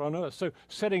animals that are on earth. So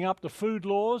setting up the food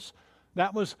laws,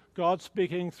 that was God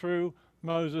speaking through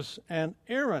Moses and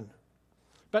Aaron.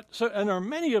 And there are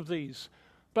many of these.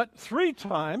 But three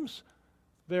times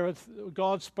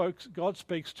God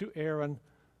speaks to Aaron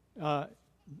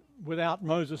without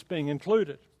Moses being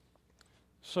included.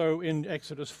 So in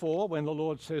Exodus 4, when the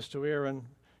Lord says to Aaron,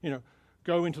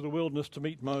 go into the wilderness to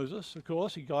meet Moses, of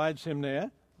course, he guides him there.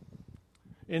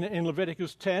 In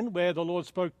Leviticus 10, where the Lord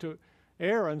spoke to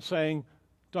Aaron saying,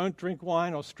 don't drink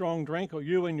wine or strong drink, or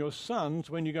you and your sons,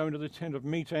 when you go into the tent of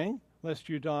meeting, lest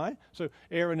you die. So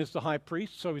Aaron is the high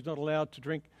priest, so he's not allowed to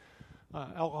drink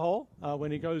alcohol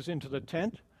when he goes into the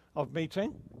tent of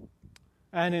meeting.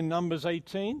 And in Numbers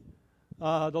 18,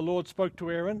 the Lord spoke to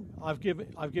Aaron, I've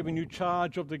given you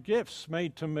charge of the gifts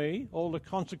made to me, all the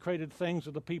consecrated things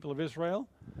of the people of Israel.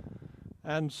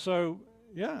 And so,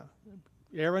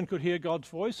 Aaron could hear God's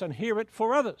voice and hear it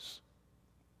for others.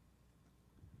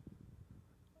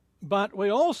 But we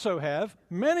also have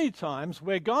many times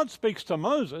where God speaks to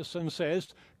Moses and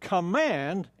says,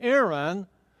 command Aaron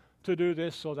to do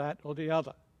this or that or the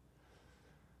other.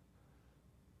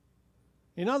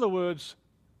 In other words,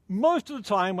 most of the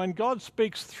time when God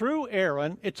speaks through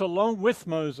Aaron, it's along with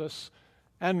Moses,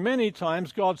 and many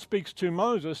times God speaks to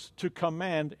Moses to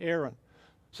command Aaron.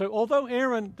 So although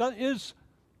Aaron is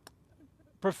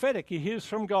prophetic, he hears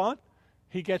from God,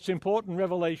 he gets important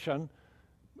revelation,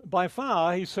 by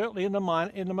far he's certainly in the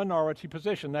minority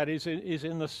position. That is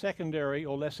in the secondary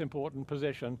or less important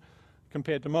position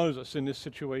compared to Moses in this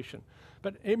situation.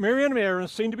 But Miriam and Aaron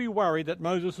seem to be worried that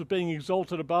Moses was being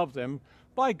exalted above them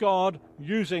by God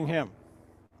using him.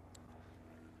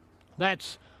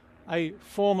 That's a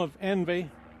form of envy.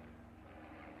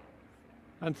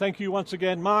 And thank you once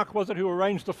again. Mark, was it, who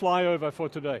arranged the flyover for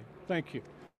today? Thank you.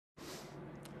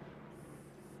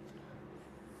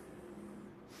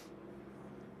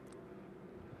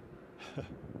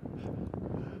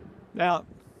 Now,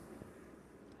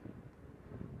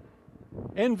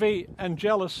 envy and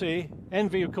jealousy.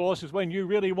 Envy, of course, is when you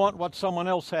really want what someone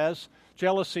else has.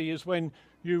 Jealousy is when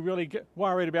you really get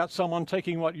worried about someone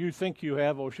taking what you think you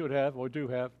have or should have or do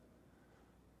have.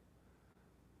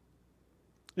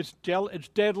 It's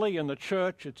deadly in the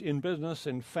church, it's in business,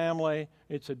 in family.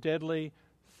 It's a deadly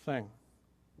thing.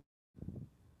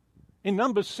 In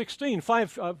Numbers 16,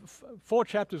 4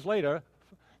 chapters later,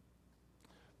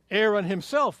 Aaron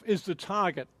himself is the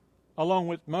target, along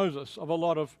with Moses, of a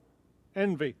lot of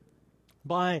envy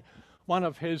by one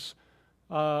of his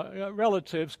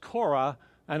relatives, Korah,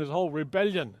 and his whole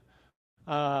rebellion,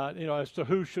 as to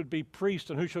who should be priest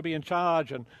and who should be in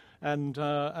charge, and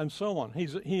so on.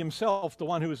 He himself, the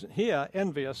one who is here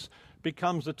envious,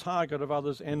 becomes the target of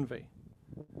others' envy.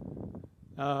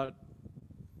 Now,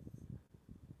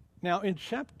 in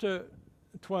chapter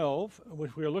 12,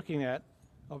 which we're looking at,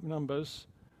 of Numbers,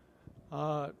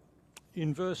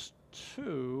 in verse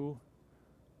 2,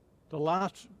 the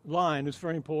last line is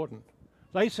very important.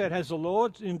 They said, has the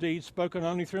Lord indeed spoken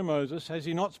only through Moses? Has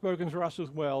he not spoken through us as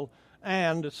well?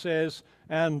 And it says,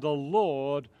 and the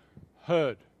Lord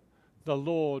heard. The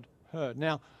Lord heard.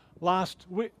 Now,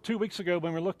 2 weeks ago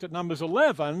when we looked at Numbers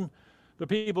 11, the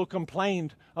people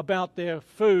complained about their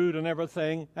food and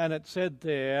everything, and it said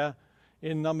there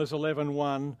in Numbers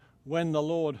 11:1, when the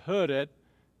Lord heard it,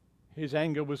 his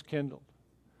anger was kindled.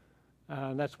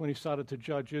 And that's when he started to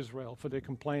judge Israel for their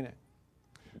complaining.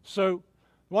 So,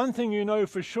 one thing you know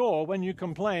for sure, when you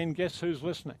complain, guess who's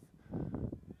listening?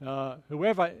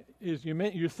 Whoever is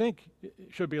you think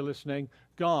should be listening,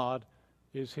 God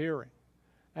is hearing.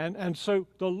 And so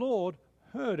the Lord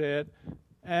heard it,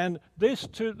 and these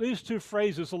two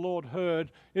phrases, the Lord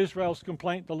heard, Israel's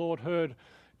complaint, the Lord heard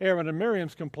Aaron and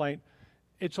Miriam's complaint,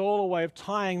 it's all a way of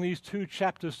tying these two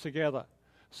chapters together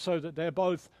so that they're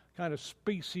both kind of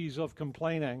species of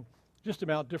complaining, just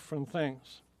about different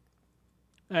things.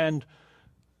 And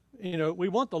we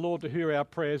want the Lord to hear our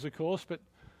prayers, of course, but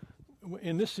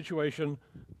in this situation,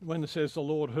 when it says the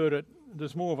Lord heard it,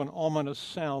 there's more of an ominous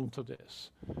sound to this.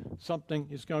 Something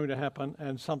is going to happen,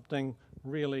 and something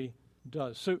really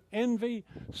does. So envy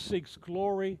seeks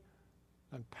glory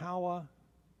and power.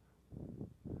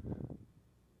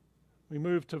 We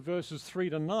move to verses 3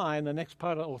 to 9, the next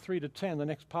part, or 3 to 10, the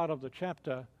next part of the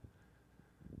chapter.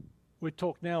 We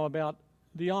talk now about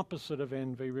the opposite of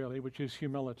envy, really, which is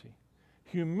humility.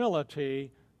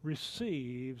 Humility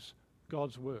receives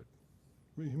God's word.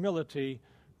 Humility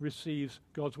receives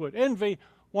God's word. Envy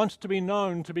wants to be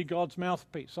known to be God's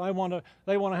mouthpiece. They want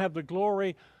to have the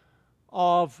glory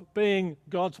of being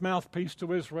God's mouthpiece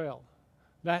to Israel.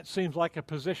 That seems like a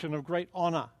position of great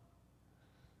honor.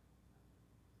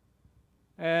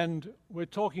 And we're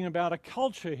talking about a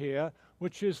culture here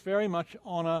which is very much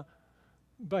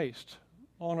honor-based,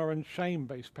 honor and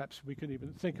shame-based, perhaps we could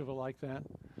even think of it like that,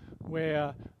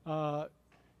 where,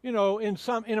 in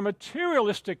a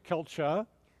materialistic culture,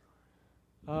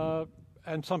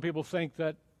 and some people think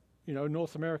that,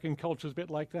 North American culture is a bit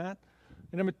like that.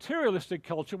 In a materialistic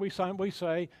culture, we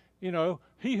say,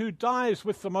 he who dies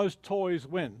with the most toys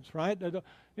wins, right?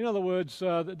 In other words,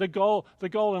 the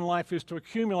goal in life is to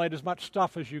accumulate as much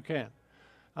stuff as you can.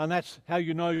 And that's how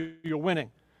you know you're winning,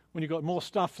 when you've got more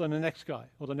stuff than the next guy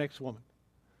or the next woman.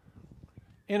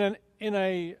 In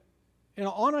an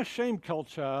honor-shame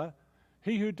culture,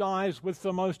 he who dies with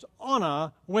the most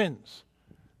honor wins.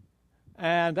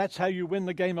 And that's how you win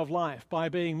the game of life, by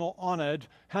being more honored.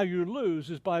 How you lose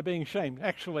is by being shamed.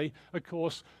 Actually, of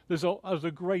course, there's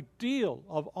a great deal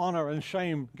of honor and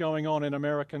shame going on in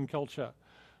American culture.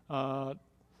 So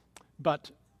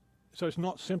it's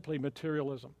not simply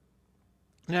materialism.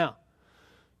 Now,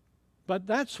 but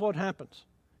that's what happens.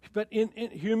 But in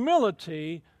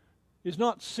humility is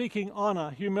not seeking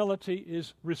honor. Humility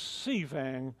is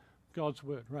receiving God's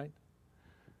word, right?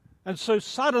 And so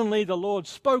suddenly the Lord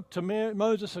spoke to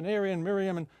Moses and Aaron and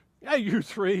Miriam and Hey, you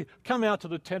three, come out to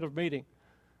the tent of meeting.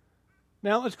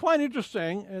 Now, it's quite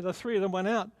interesting. The three of them went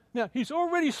out. Now, he's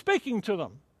already speaking to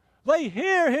them. They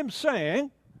hear him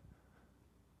saying,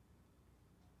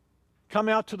 come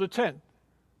out to the tent.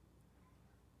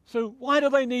 So why do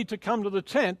they need to come to the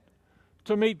tent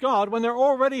to meet God when they're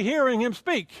already hearing him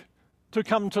speak to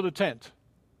come to the tent?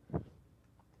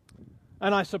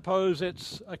 And I suppose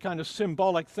it's a kind of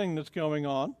symbolic thing that's going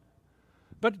on.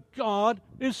 But God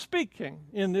is speaking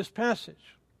in this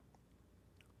passage.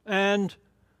 And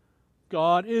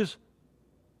God is,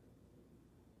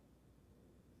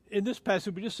 in this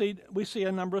passage we see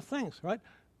a number of things, right?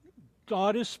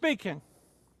 God is speaking.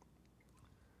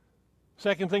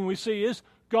 Second thing we see is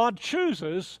God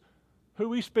chooses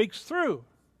who he speaks through.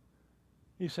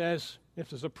 He says, if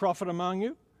there's a prophet among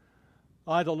you,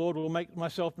 I, the Lord, will make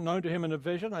myself known to him in a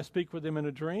vision. I speak with him in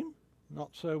a dream. Not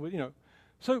so,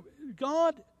 So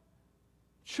God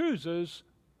chooses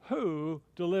who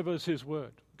delivers his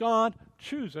word. God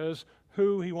chooses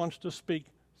who he wants to speak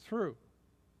through.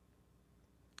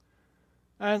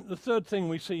 And the third thing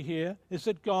we see here is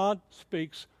that God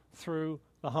speaks through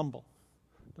the humble.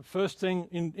 The first thing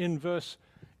in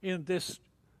this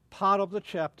part of the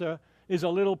chapter is a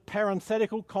little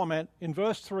parenthetical comment in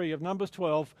verse 3 of Numbers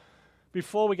 12.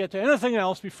 Before we get to anything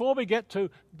else, before we get to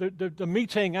the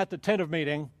meeting at the tent of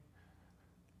meeting,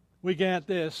 we get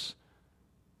this.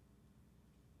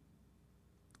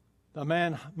 The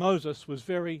man Moses was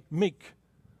very meek,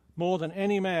 more than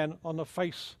any man on the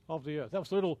face of the earth. That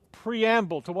was a little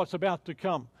preamble to what's about to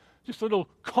come. Just a little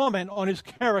comment on his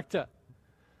character.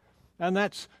 And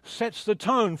that sets the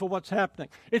tone for what's happening.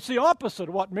 It's the opposite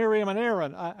of what Miriam and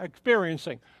Aaron are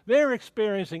experiencing. They're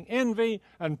experiencing envy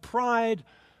and pride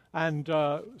and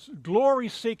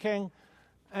glory-seeking,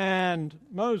 and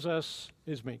Moses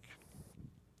is meek.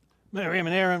 Miriam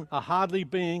and Aaron are hardly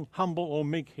being humble or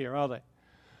meek here, are they?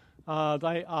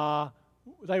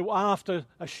 They were after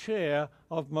a share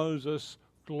of Moses'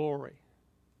 glory.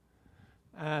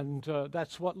 And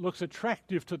that's what looks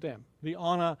attractive to them, the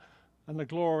honor and the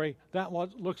glory, that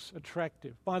what looks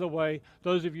attractive. By the way,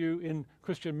 those of you in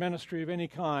Christian ministry of any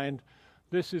kind,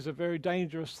 this is a very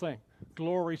dangerous thing.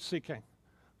 Glory seeking,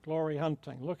 glory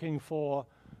hunting, looking for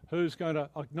who's going to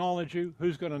acknowledge you,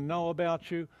 who's going to know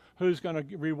about you, who's going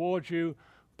to reward you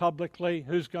publicly,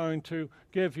 who's going to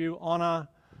give you honor.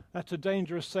 That's a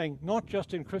dangerous thing, not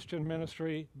just in Christian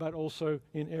ministry, but also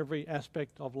in every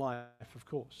aspect of life, of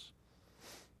course.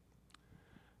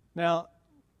 Now,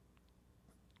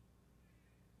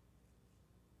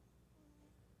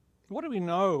 what do we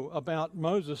know about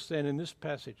Moses then in this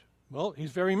passage? Well,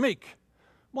 he's very meek.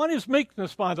 What is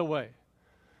meekness, by the way?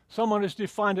 Someone has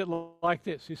defined it like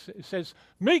this. He says,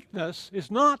 meekness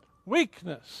is not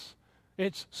weakness.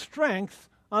 It's strength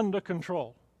under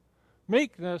control.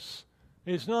 Meekness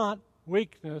is not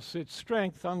weakness. It's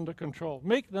strength under control.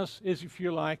 Meekness is, if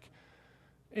you like,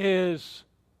 is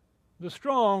the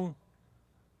strong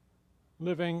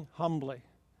living humbly.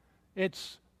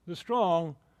 It's the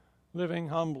strong living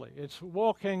humbly. It's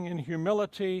walking in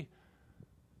humility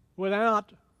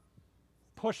without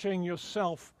pushing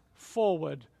yourself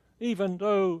forward, even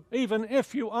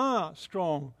if you are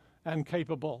strong and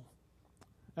capable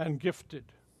and gifted.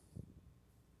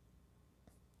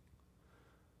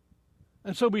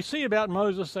 And so we see about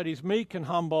Moses that he's meek and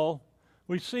humble.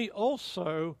 We see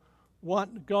also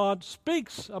what God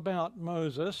speaks about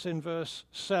Moses in verse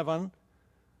 7.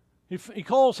 He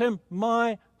calls him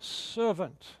my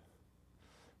servant.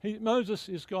 Moses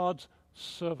is God's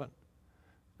servant.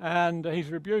 And he's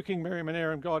rebuking Miriam and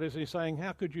Aaron. God is saying,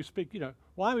 how could you speak?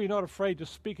 Why were you not afraid to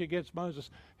speak against Moses?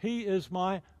 He is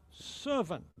my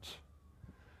servant.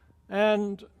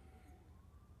 And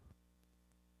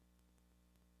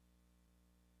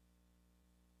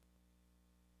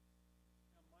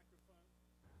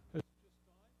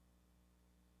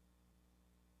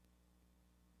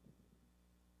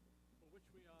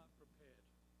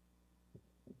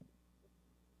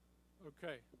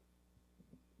okay.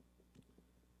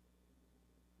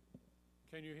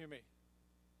 Can you hear me?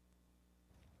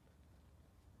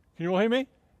 Can you all hear me?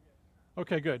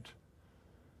 Okay, good.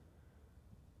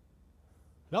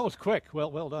 That was quick.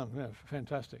 Well done. Yeah,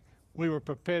 fantastic. We were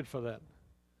prepared for that.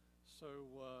 So,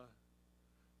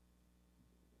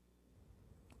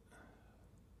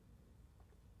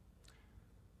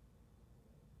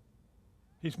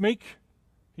 he's meek,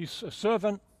 he's a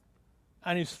servant,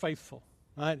 and he's faithful.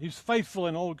 Right? He's faithful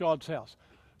in all God's house.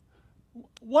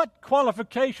 What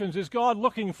qualifications is God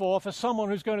looking for someone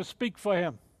who's going to speak for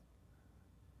him?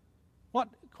 What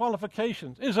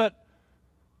qualifications? Is it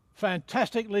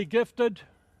fantastically gifted?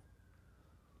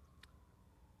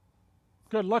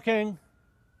 good looking.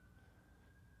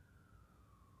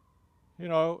 You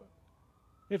know,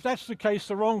 if that's the case,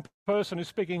 the wrong person is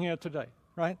speaking here today,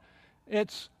 right?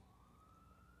 It's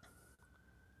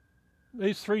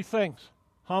these three things: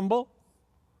 humble,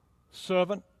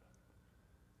 servant,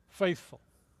 faithful,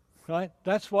 right?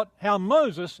 That's how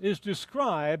Moses is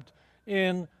described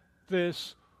in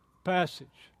this passage.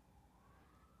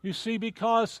 You see,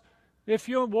 because if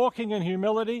you're walking in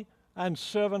humility and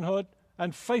servanthood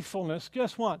and faithfulness,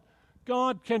 guess what?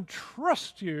 God can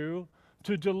trust you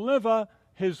to deliver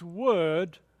His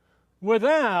word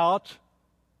without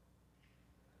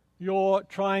your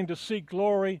trying to seek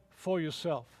glory for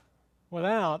yourself,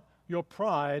 without your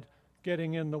pride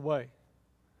getting in the way.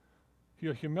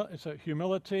 It's a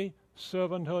humility,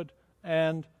 servanthood,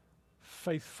 and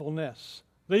faithfulness.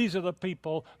 These are the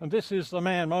people, and this is the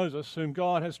man Moses, whom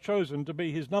God has chosen to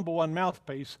be His number one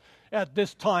mouthpiece at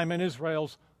this time in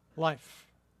Israel's life.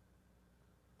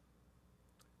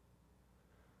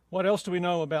 What else do we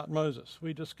know about Moses?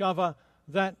 We discover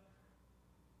that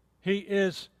he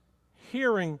is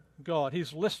hearing God.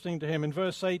 He's listening to Him. In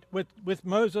verse 8, with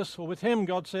Moses, or with him,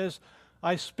 God says,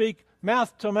 I speak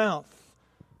mouth to mouth,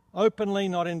 openly,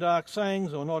 not in dark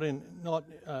sayings, or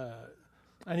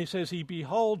and he says, he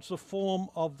beholds the form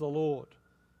of the Lord.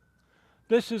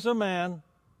 This is a man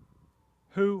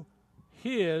who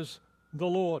hears the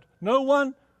Lord. No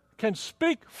one can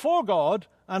speak for God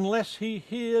unless he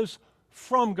hears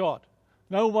from God.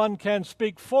 No one can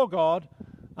speak for God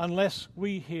unless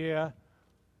we hear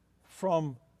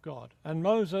from God. And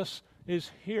Moses is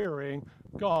hearing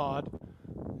God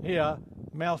here,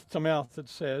 mouth to mouth, it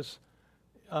says,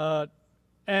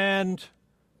 and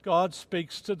God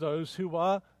speaks to those who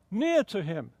are near to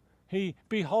him. He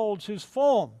beholds his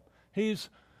form.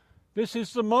 This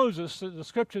is the Moses that the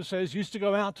Scripture says used to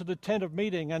go out to the tent of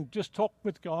meeting and just talk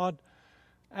with God.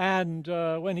 And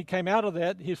when he came out of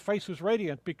that, his face was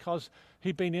radiant because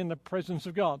he'd been in the presence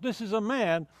of God. This is a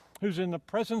man who's in the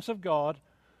presence of God,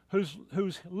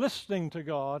 who's listening to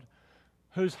God,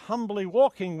 who's humbly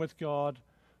walking with God,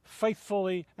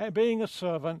 faithfully being a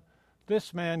servant.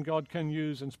 This man God can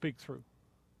use and speak through.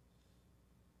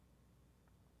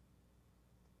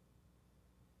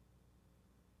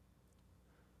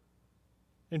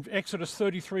 In Exodus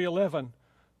 33:11,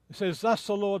 it says, thus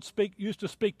the Lord used to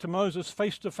speak to Moses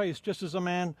face to face, just as a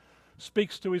man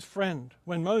speaks to his friend.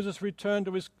 When Moses returned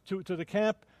to the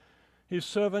camp, his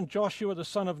servant Joshua, the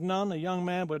son of Nun, a young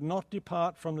man, would not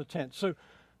depart from the tent. So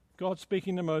God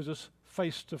speaking to Moses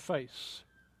face to face.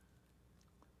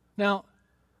 Now,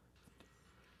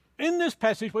 in this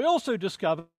passage, we also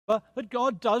discover that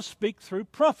God does speak through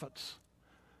prophets.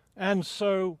 And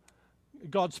so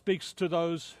God speaks to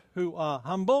those who are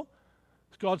humble.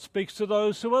 God speaks to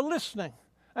those who are listening.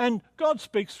 And God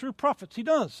speaks through prophets. He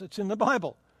does. It's in the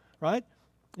Bible, right?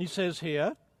 He says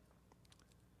here,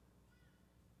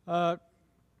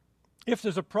 if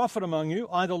there's a prophet among you,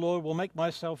 I, the Lord, will make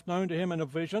myself known to him in a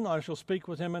vision. I shall speak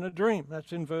with him in a dream.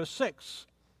 That's in verse 6.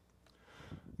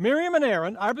 Miriam and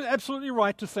Aaron are absolutely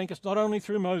right to think it's not only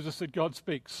through Moses that God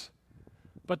speaks,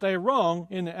 but they're wrong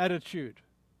in their attitude.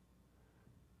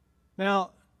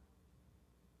 Now,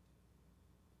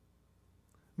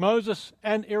 Moses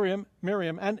and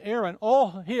Miriam and Aaron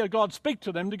all hear God speak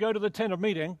to them to go to the tent of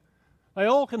meeting. They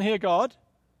all can hear God,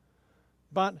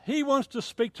 but he wants to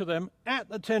speak to them at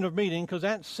the tent of meeting because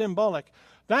that's symbolic.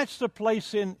 That's the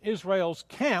place in Israel's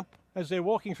camp as they're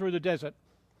walking through the desert.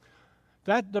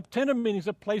 That the tent of meeting is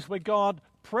a place where God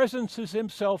presences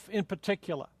himself in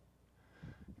particular.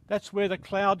 That's where the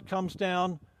cloud comes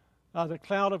down, the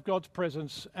cloud of God's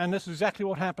presence, and this is exactly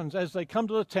what happens. As they come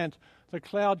to the tent, the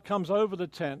cloud comes over the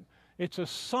tent. It's a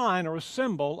sign or a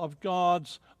symbol of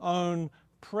God's own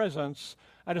presence.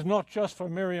 And it's not just for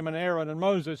Miriam and Aaron and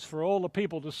Moses, for all the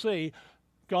people to see.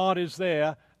 God is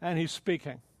there and he's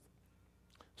speaking.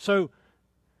 So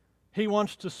he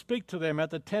wants to speak to them at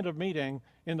the tent of meeting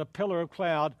in the pillar of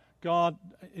cloud. God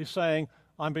is saying,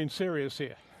 I'm being serious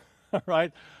here,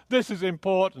 right? This is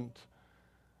important.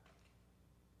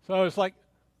 So it's like,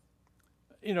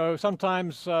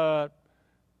 sometimes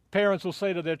parents will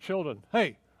say to their children,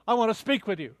 hey, I want to speak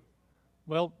with you.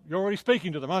 Well, you're already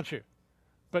speaking to them, aren't you?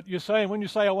 But you're saying, when you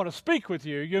say I want to speak with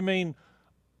you, you mean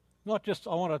not just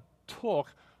I want to talk,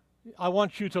 I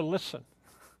want you to listen,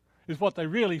 is what they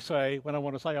really say when I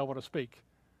want to say I want to speak.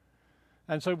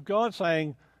 And so God's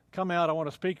saying, come out, I want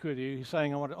to speak with you. He's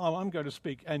saying, I'm going to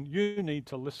speak, and you need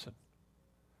to listen.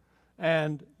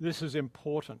 And this is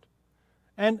important.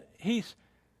 And he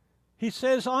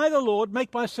says, I, the Lord,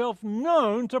 make myself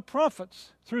known to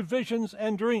prophets through visions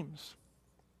and dreams.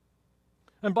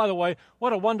 And by the way,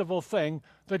 what a wonderful thing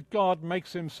that God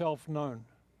makes himself known.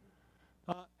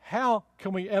 How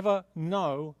can we ever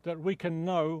know that we can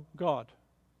know God?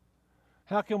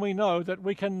 How can we know that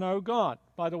we can know God?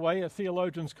 By the way,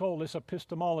 theologians call this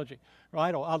epistemology,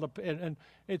 right? And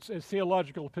it's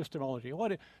theological epistemology.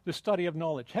 The study of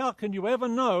knowledge. How can you ever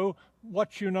know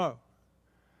what you know?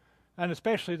 And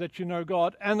especially that you know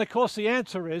God. And of course the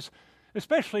answer is,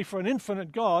 especially for an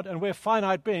infinite God, and we're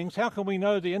finite beings, how can we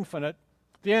know the infinite?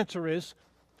 The answer is,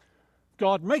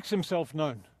 God makes himself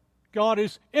known. God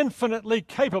is infinitely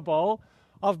capable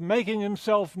of making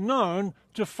himself known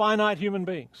to finite human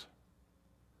beings.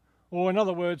 Or in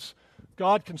other words,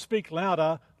 God can speak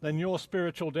louder than your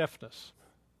spiritual deafness.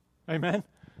 Amen?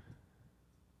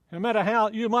 No matter how,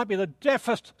 you might be the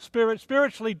deafest,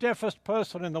 spiritually deafest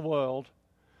person in the world,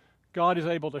 God is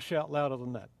able to shout louder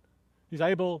than that. He's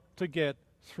able to get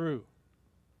through.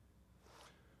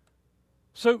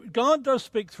 So God does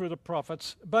speak through the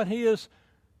prophets, but he is,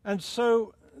 and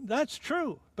so that's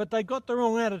true, but they got the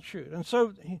wrong attitude. And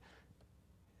so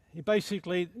he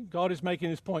basically, God is making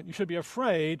his point. You should be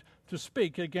afraid to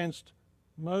speak against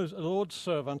Moses, the Lord's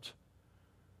servant.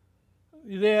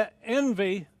 Their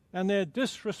envy and their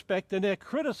disrespect and their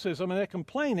criticism and their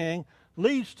complaining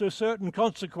leads to certain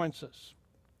consequences.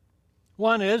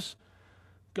 One is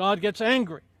God gets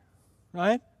angry,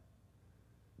 right?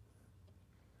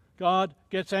 God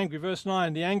gets angry. Verse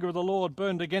 9, the anger of the Lord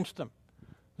burned against them.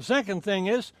 The second thing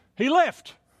is, he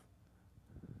left.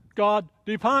 God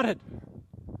departed.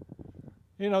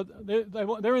 You know,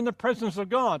 they're in the presence of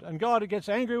God, and God gets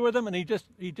angry with them, and he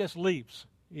just leaves.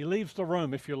 He leaves the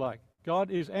room, if you like. God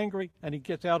is angry, and he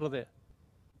gets out of there.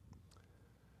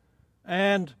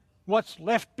 And what's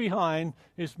left behind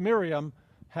is Miriam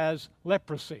has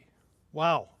leprosy.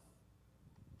 Wow.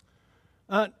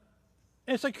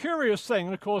 It's a curious thing,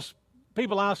 and of course,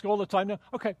 people ask all the time, now,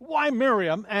 okay, why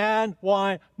Miriam and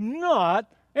why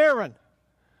not Aaron?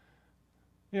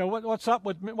 You know, what's up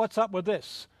with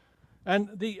this?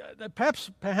 And perhaps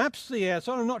the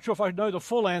answer, I'm not sure if I know the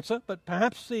full answer, but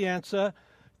perhaps the answer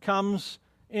comes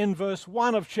in verse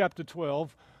 1 of chapter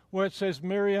 12, where it says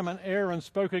Miriam and Aaron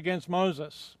spoke against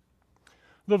Moses.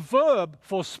 The verb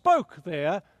for spoke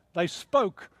there, they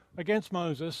spoke against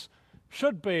Moses,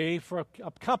 should be, for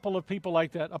a couple of people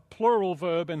like that, a plural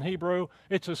verb in Hebrew.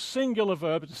 It's a singular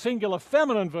verb. It's a singular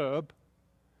feminine verb.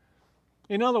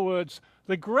 In other words,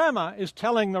 the grammar is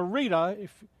telling the reader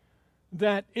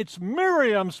that it's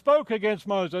Miriam spoke against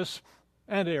Moses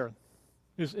and Aaron.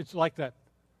 It's like that.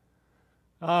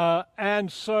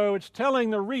 And so it's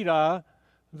telling the reader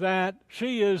that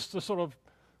she is the sort of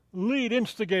lead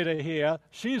instigator here.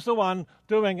 She's the one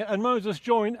doing it. And Moses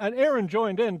joined, and Aaron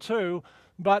joined in too,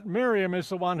 but Miriam is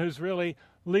the one who's really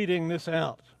leading this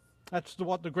out. That's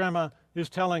what the grammar is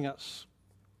telling us.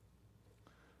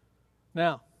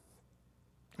 Now,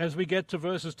 as we get to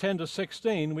verses 10 to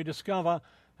 16, we discover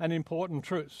an important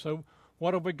truth. So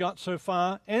what have we got so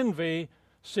far? Envy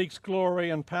seeks glory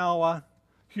and power.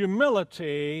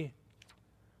 Humility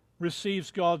receives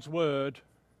God's word.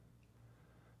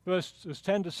 Verses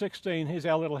 10 to 16, here's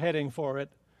our little heading for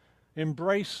it.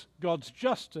 Embrace God's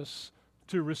justice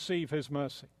to receive his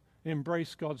mercy.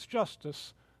 Embrace God's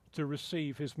justice to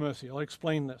receive his mercy. I'll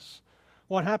explain this.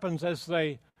 What happens as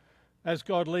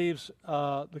God leaves,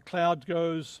 the cloud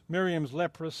goes, Miriam's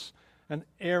leprous, and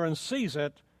Aaron sees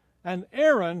it, and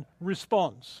Aaron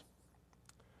responds.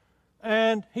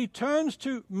 And he turns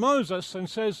to Moses and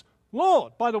says,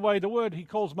 Lord. By the way, the word he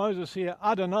calls Moses here,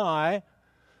 Adonai,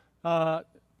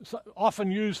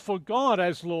 often used for God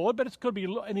as Lord, but it could be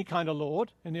any kind of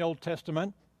Lord in the Old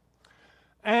Testament.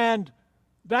 And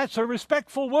that's a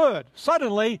respectful word.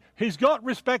 Suddenly, he's got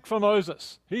respect for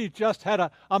Moses. He just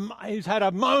had he's had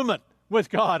a moment with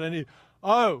God, and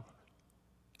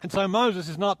and so Moses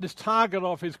is not this target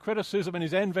of his criticism and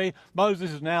his envy.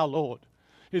 Moses is now Lord,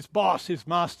 his boss, his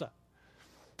master.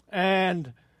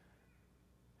 And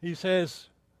he says,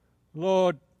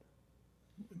 Lord,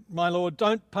 my Lord,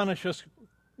 don't punish us,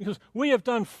 because we have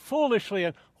done foolishly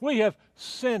and we have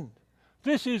sinned.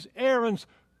 This is Aaron's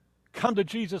come to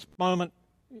Jesus moment,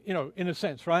 you know, in a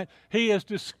sense, right? He has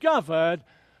discovered,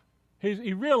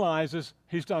 he realizes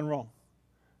he's done wrong.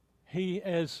 He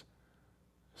has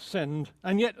sinned.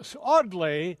 And yet,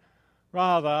 oddly,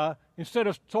 rather, instead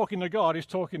of talking to God, he's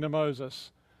talking to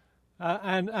Moses.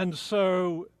 And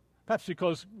so, perhaps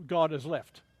because God has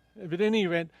left. But in any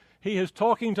event, he is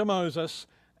talking to Moses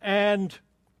and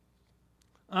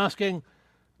asking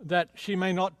that she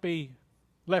may not be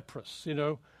leprous, you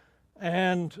know.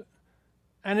 And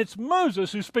it's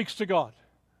Moses who speaks to God.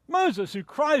 Moses who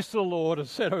cries to the Lord and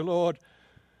said, Oh Lord,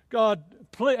 God,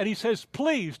 and he says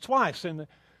please twice. And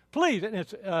please, and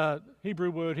it's a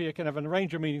Hebrew word here, can have a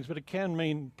range of meanings, but it can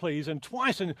mean please. And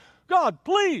twice, and God,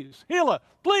 please, heal her,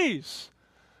 please.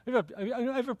 Have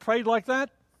you ever prayed like that?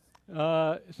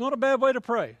 It's not a bad way to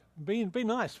pray. Be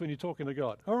nice when you're talking to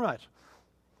God. All right.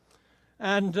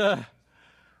 And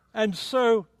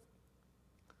so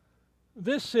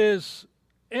this is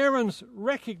Aaron's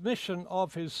recognition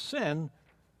of his sin.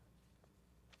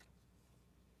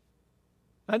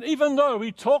 And even though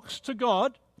he talks to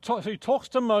God, he talks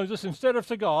to Moses instead of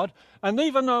to God, and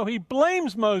even though he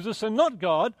blames Moses and not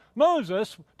God,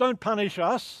 Moses, don't punish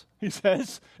us, he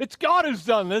says. It's God who's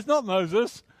done this, not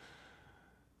Moses.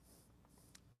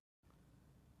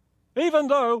 Even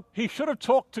though he should have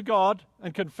talked to God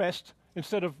and confessed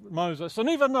instead of Moses, and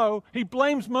even though he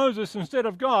blames Moses instead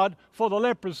of God for the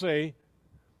leprosy,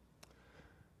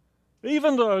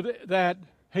 even though that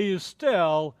he is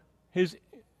still,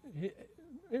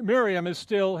 Miriam is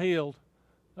still healed,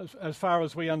 as far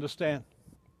as we understand.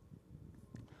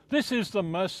 This is the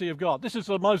mercy of God. This is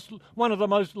one of the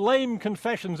most lame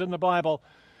confessions in the Bible,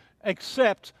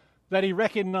 except that he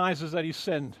recognizes that he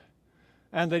sinned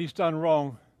and that he's done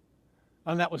wrong,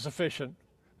 and that was sufficient.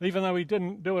 Even though he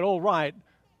didn't do it all right,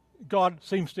 God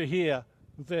seems to hear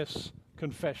this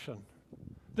confession.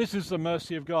 This is the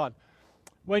mercy of God.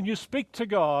 When you speak to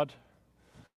God,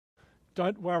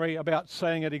 don't worry about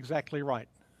saying it exactly right.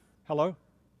 Hello?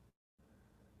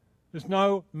 There's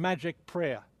no magic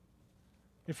prayer.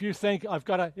 If you think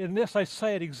unless I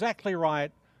say it exactly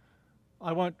right,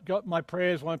 my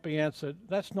prayers won't be answered.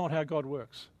 That's not how God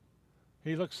works.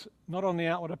 He looks not on the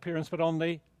outward appearance, but on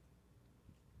the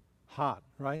heart,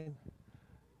 right?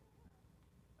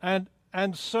 And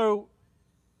so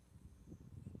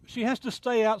she has to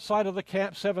stay outside of the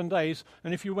camp 7 days.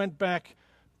 And if you went back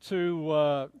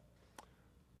to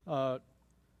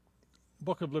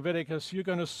book of Leviticus, you're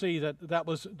going to see that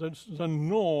was the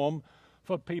norm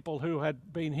for people who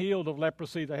had been healed of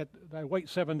leprosy. They wait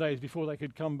 7 days before they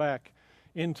could come back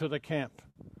into the camp.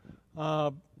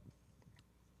 And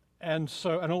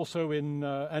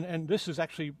this is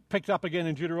actually picked up again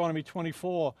in Deuteronomy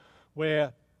 24,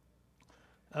 where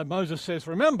Moses says,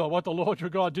 "Remember what the Lord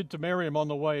your God did to Miriam on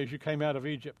the way as you came out of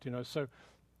Egypt." So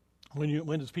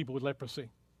when there's people with leprosy,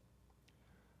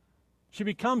 she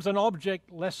becomes an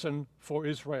object lesson for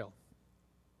Israel.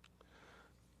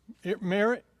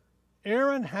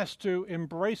 Aaron has to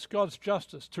embrace God's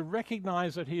justice, to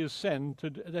recognize that he has sinned,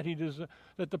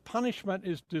 that the punishment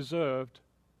is deserved,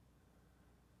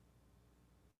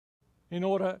 in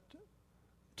order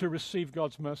to receive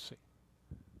God's mercy.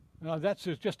 Now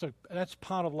that's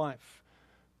part of life.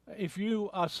 If you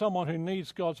are someone who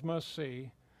needs God's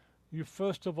mercy, you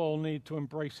first of all need to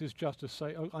embrace his justice.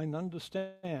 Say, "Oh, I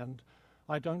understand.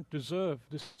 I don't deserve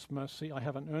this mercy. I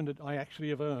haven't earned it. I actually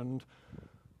have earned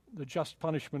the just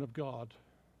punishment of God.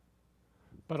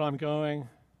 But I'm going."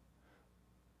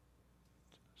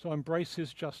 So embrace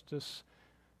his justice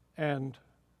and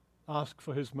ask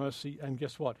for his mercy. And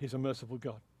guess what? He's a merciful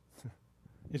God.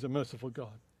 He's a merciful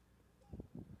God.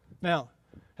 Now,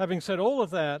 having said all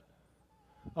of that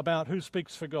about who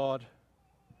speaks for God,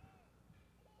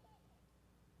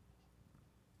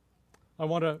 I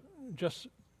want to just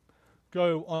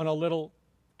go on a little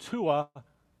tour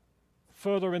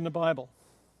further in the Bible,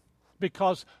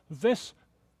 because this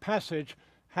passage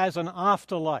has an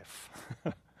afterlife.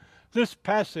 This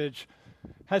passage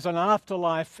has an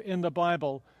afterlife in the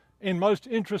Bible in most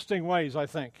interesting ways, I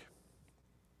think.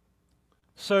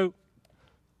 So,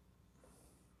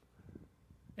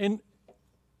 in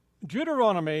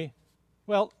Deuteronomy,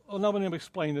 well, I'm going to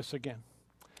explain this again.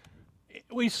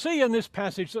 We see in this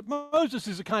passage that Moses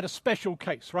is a kind of special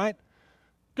case, right?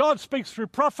 God speaks through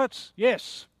prophets,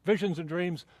 yes, visions and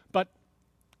dreams, but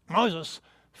Moses,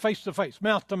 face to face,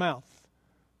 mouth to mouth,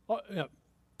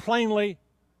 plainly,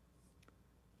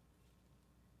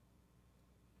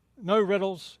 no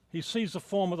riddles. He sees the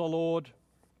form of the Lord.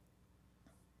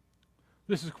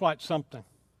 This is quite something.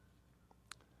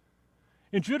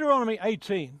 In Deuteronomy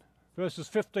 18, verses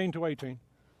 15 to 18,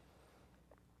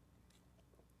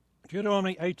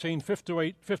 Deuteronomy 18,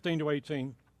 15 to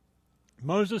 18,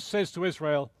 Moses says to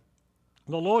Israel,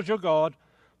 "The Lord your God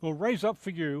will raise up for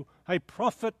you a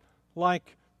prophet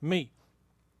like me.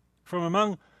 From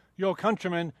among your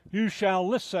countrymen you shall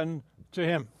listen to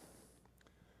him."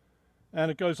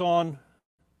 And it goes on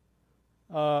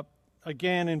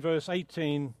again in verse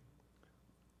 18.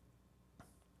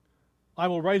 "I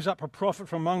will raise up a prophet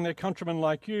from among their countrymen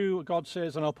like you," God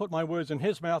says, "and I'll put my words in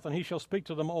his mouth, and he shall speak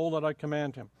to them all that I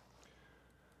command him."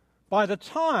 By the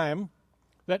time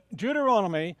that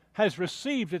Deuteronomy has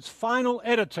received its final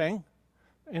editing,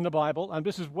 in the Bible, and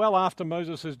this is well after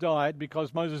Moses has died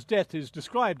because Moses' death is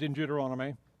described in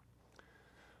Deuteronomy.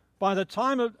 By the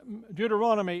time of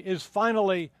Deuteronomy is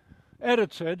finally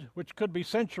edited, which could be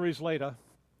centuries later,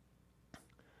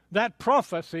 that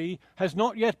prophecy has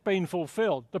not yet been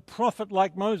fulfilled. The prophet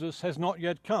like Moses has not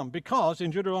yet come, because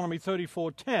in Deuteronomy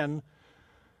 34:10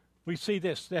 we see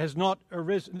this: there has not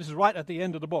arisen, this is right at the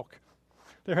end of the book,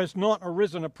 there has not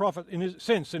arisen a prophet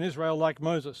since in Israel like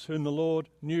Moses, whom the Lord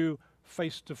knew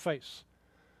face to face.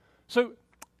 So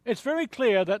it's very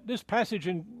clear that this passage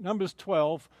in Numbers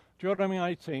 12, Deuteronomy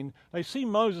 18, they see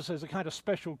Moses as a kind of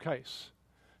special case.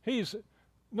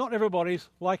 Not everybody's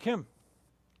like him.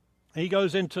 He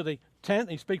goes into the tent,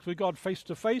 he speaks with God face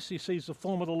to face, he sees the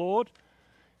form of the Lord.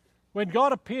 When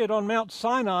God appeared on Mount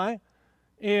Sinai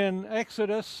in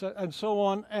Exodus and so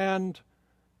on, and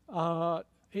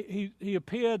he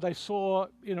appeared, they saw,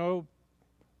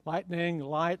 lightning,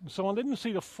 light, and so on. They didn't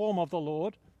see the form of the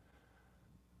Lord.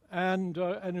 And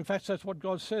in fact, that's what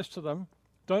God says to them.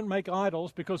 Don't make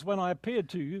idols, because when I appeared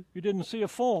to you, you didn't see a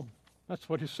form. That's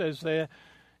what he says there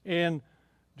in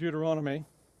Deuteronomy.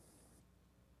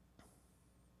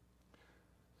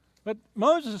 But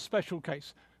Moses is a special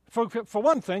case. For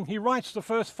one thing, he writes the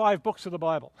first 5 books of the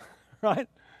Bible, right?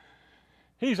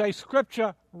 He's a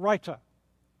scripture writer.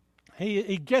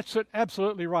 He gets it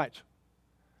absolutely right.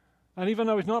 And even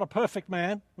though he's not a perfect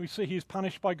man, we see he's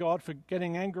punished by God for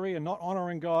getting angry and not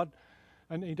honoring God,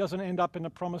 and he doesn't end up in the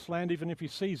promised land even if he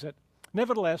sees it.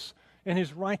 Nevertheless, in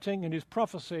his writing, in his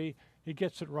prophecy, he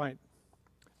gets it right.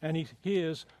 And he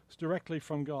hears directly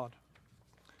from God.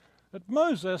 But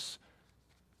Moses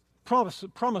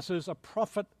promises a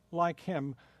prophet like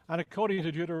him, and according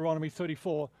to Deuteronomy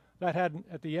 34, that hadn't,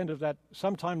 at the end of that,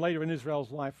 sometime later in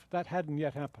Israel's life, that hadn't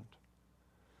yet happened.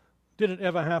 Did it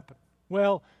ever happen?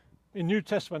 Well, in New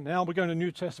Testament now, we're going to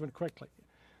New Testament quickly.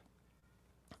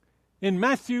 In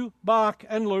Matthew, Mark,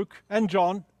 and Luke, and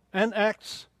John, and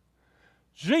Acts,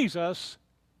 Jesus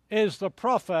is the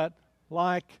prophet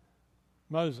like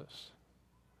Moses.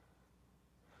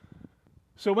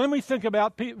 So when we think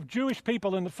about Jewish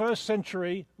people in the first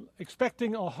century,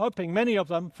 expecting or hoping, many of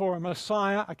them, for a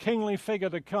Messiah, a kingly figure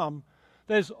to come,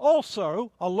 there's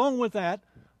also, along with that,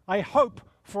 a hope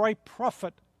for a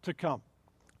prophet to come,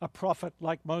 a prophet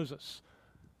like Moses,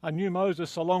 a new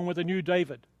Moses along with a new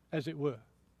David, as it were.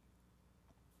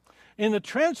 In the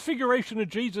Transfiguration of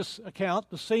Jesus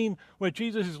account, the scene where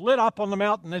Jesus is lit up on the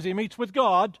mountain as he meets with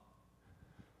God,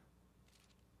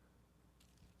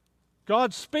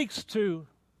 God speaks to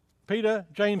Peter,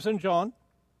 James, and John,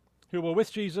 who were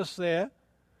with Jesus there.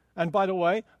 And by the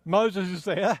way, Moses is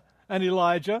there and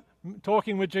Elijah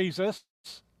talking with Jesus.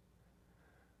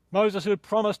 Moses had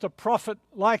promised a prophet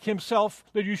like himself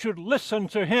that you should listen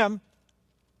to him.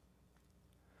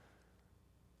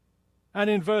 And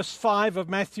in verse 5 of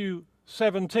Matthew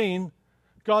 17,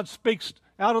 God speaks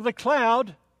out of the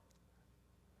cloud.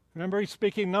 Remember, he's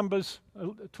speaking Numbers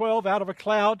 12 out of a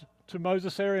cloud to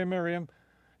Moses, Aaron,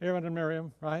 and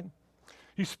Miriam, right?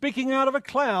 He's speaking out of a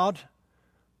cloud,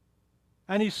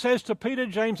 and he says to Peter,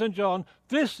 James, and John,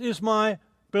 "This is my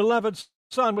beloved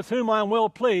Son with whom I am well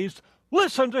pleased.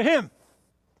 Listen to him."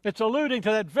 It's alluding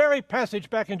to that very passage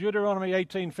back in Deuteronomy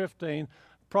 18:15,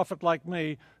 prophet like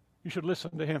me, you should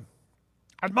listen to him.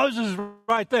 And Moses is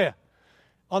right there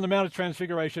on the Mount of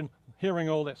Transfiguration, hearing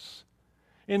all this.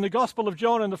 In the Gospel of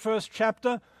John, in the first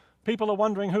chapter, people are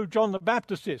wondering who John the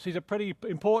Baptist is. He's a pretty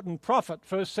important prophet,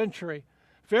 first century,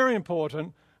 very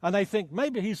important, and they think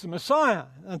maybe he's the Messiah,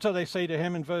 until they say to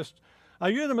him in verse, "Are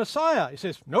you the Messiah?" He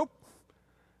says, "Nope."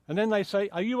 And then they say,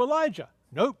 "Are you Elijah?"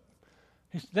 "Nope."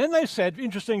 Then they said,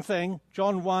 interesting thing,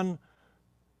 John 1,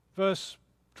 verse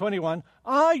 21,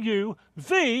 "Are you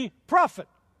the prophet?"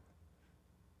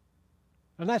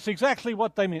 And that's exactly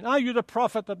what they mean. Are you the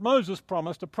prophet that Moses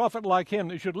promised, a prophet like him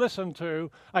that you should listen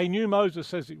to, a new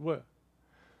Moses, as it were?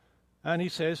 And he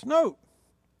says, no.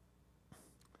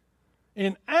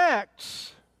 In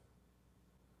Acts,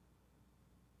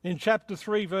 in chapter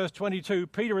 3, verse 22,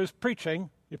 Peter is preaching,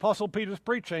 the Apostle Peter is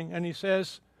preaching, and he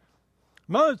says,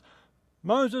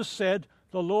 Moses said,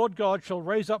 "The Lord God shall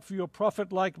raise up for you a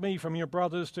prophet like me from your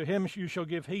brothers. To him you shall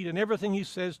give heed in everything he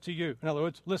says to you." In other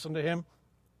words, listen to him.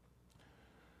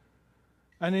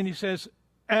 And then he says,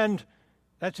 and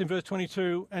that's in verse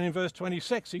 22, and in verse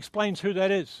 26, he explains who that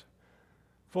is.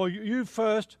 "For you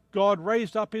first, God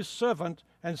raised up his servant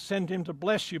and sent him to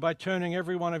bless you by turning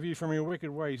every one of you from your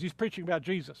wicked ways." He's preaching about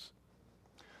Jesus.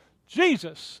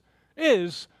 Jesus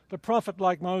is the prophet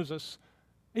like Moses.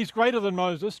 He's greater than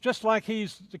Moses, just like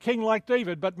he's the king like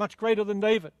David, but much greater than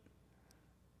David.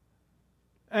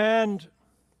 And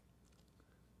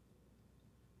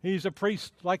He's a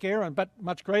priest like Aaron, but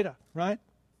much greater, right?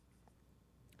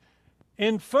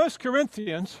 In 1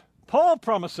 Corinthians, Paul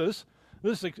promises,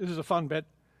 this is a fun bit,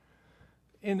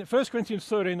 in 1 Corinthians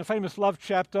 13, the famous love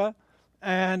chapter,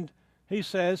 and he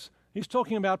says, he's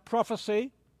talking about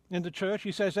prophecy in the church.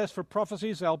 He says, as for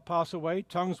prophecies, they'll pass away,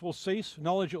 tongues will cease,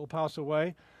 knowledge will pass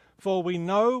away, for we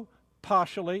know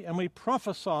partially and we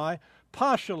prophesy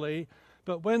partially,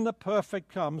 but when the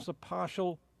perfect comes, the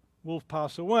partial will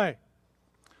pass away.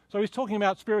 So he's talking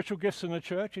about spiritual gifts in the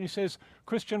church, and he says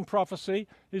Christian prophecy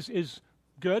is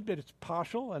good, but it's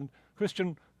partial, and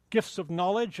Christian gifts of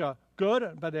knowledge are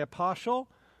good, but they're partial.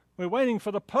 We're waiting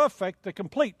for the perfect, the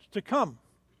complete, to come.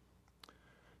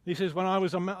 He says, when I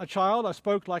was a child, I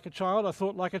spoke like a child, I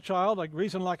thought like a child, I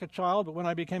reasoned like a child, but when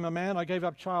I became a man, I gave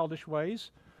up childish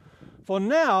ways. For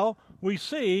now we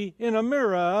see in a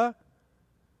mirror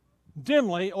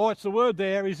dimly, or it's the word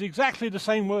there, is exactly the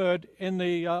same word in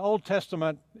the Old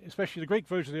Testament, especially the Greek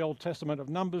version of the Old Testament of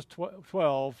Numbers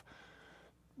 12,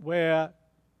 where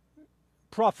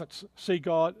prophets see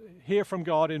God, hear from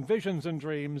God in visions and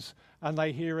dreams, and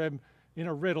they hear him in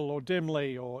a riddle or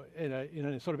dimly or in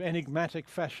a sort of enigmatic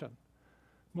fashion,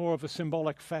 more of a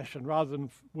symbolic fashion rather than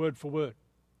word for word.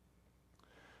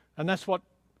 And that's what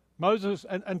Moses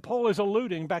and Paul is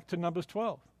alluding back to Numbers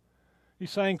 12.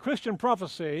 He's saying Christian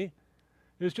prophecy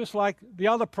is just like the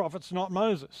other prophets, not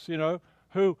Moses,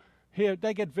 who here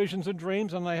they get visions and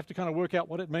dreams and they have to kind of work out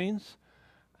what it means.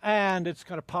 And it's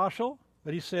kind of partial,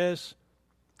 but he says,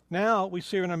 now we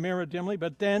see in a mirror dimly,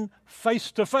 but then face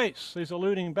to face. He's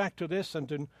alluding back to this,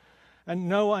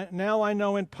 now I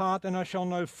know in part, and I shall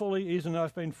know fully, even though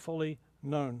I've been fully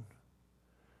known.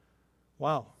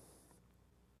 Wow.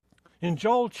 In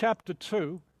Joel chapter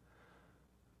 2,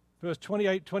 verse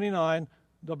 28, 29,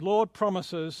 the Lord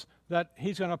promises that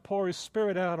he's going to pour his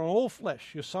Spirit out on all flesh.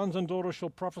 Your sons and daughters shall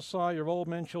prophesy, your old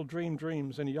men shall dream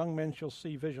dreams, and young men shall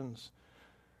see visions.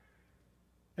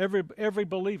 Every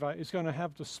believer is going to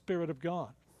have the Spirit of God.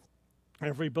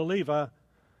 Every believer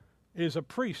is a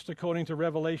priest, according to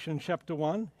Revelation chapter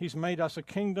 1. He's made us a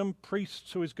kingdom,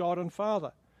 priests to his God and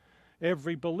Father.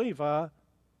 Every believer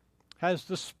has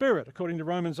the Spirit, according to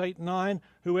Romans 8:9.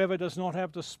 Whoever does not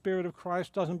have the Spirit of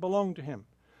Christ doesn't belong to him.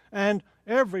 And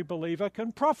every believer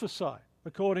can prophesy,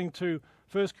 according to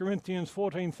 1 Corinthians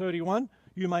 14:31.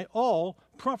 You may all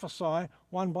prophesy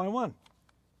one by one.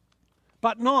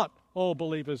 But not all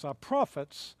believers are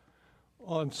prophets,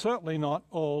 and certainly not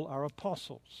all are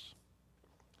apostles.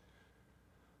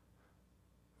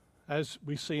 As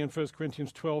we see in 1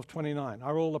 Corinthians 12:29.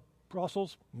 Are all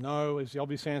apostles? No, is the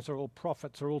obvious answer. All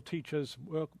prophets, are all teachers,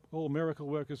 all miracle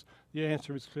workers? The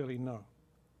answer is clearly no.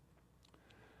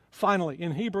 Finally,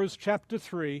 in Hebrews chapter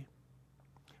 3,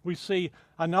 we see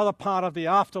another part of the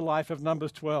afterlife of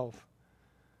Numbers 12.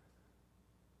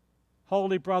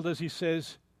 Holy brothers, he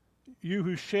says, you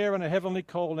who share in a heavenly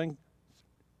calling,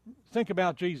 think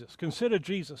about Jesus. Consider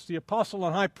Jesus, the apostle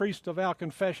and high priest of our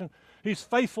confession. He's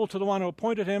faithful to the one who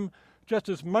appointed him, just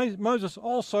as Moses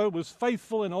also was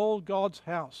faithful in all God's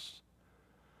house.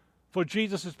 For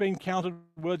Jesus has been counted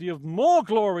worthy of more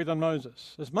glory than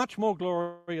Moses, as much more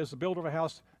glory as the builder of a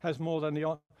house has more than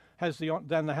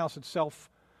the house itself.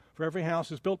 For every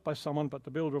house is built by someone, but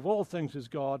the builder of all things is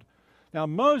God. Now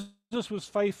Moses was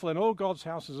faithful in all God's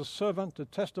house as a servant to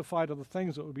testify to the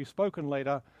things that will be spoken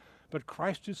later, but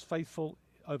Christ is faithful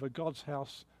over God's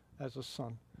house as a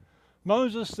son.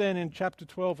 Moses then in chapter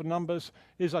 12 of Numbers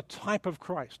is a type of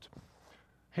Christ.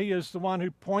 He is the one who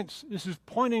this is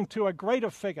pointing to a greater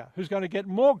figure who's going to get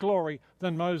more glory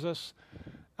than Moses.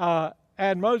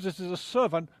 And Moses is a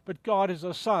servant, but God is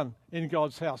a son in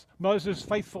God's house. Moses is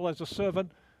faithful as a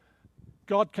servant.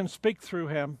 God can speak through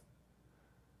him.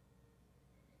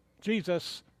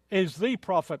 Jesus is the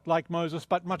prophet like Moses,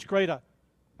 but much greater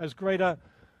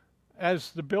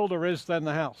as the builder is than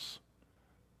the house.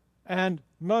 And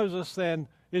Moses then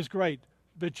is great,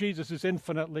 but Jesus is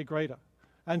infinitely greater.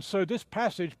 And so this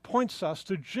passage points us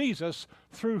to Jesus,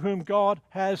 through whom God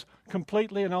has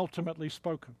completely and ultimately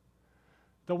spoken.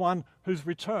 The one whose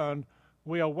return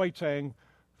we are waiting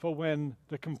for when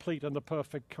the complete and the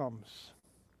perfect comes.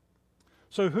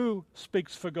 So who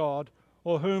speaks for God,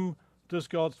 or whom does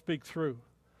God speak through?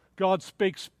 God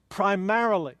speaks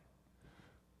primarily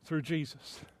through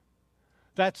Jesus.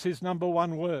 That's his number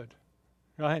one word,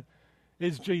 right?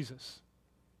 Is Jesus.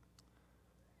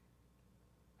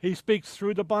 He speaks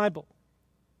through the Bible.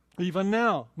 Even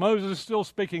now, Moses is still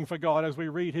speaking for God as we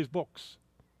read his books.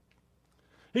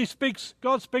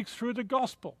 God speaks through the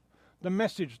gospel, the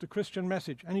message, the Christian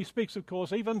message. And he speaks, of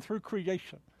course, even through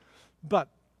creation. But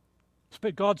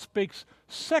God speaks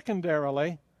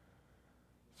secondarily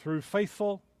through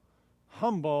faithful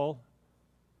humble,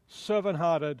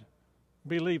 servant-hearted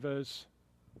believers,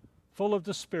 full of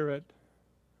the Spirit,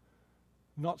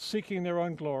 not seeking their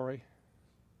own glory,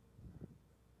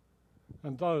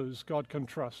 and those God can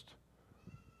trust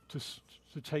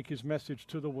to take his message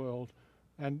to the world,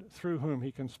 and through whom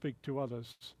he can speak to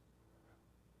others.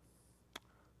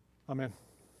 Amen.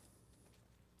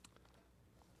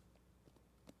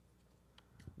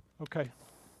 Okay.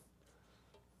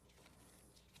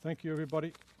 Thank you,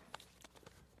 everybody.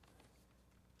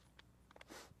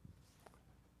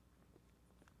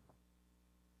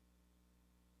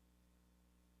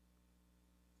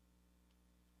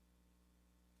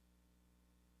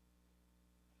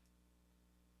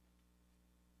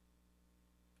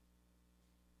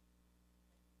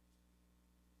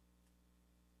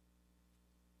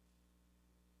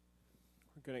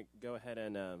 We're going to go ahead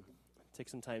and take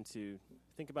some time to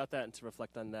think about that and to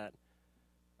reflect on that.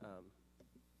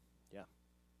 Yeah.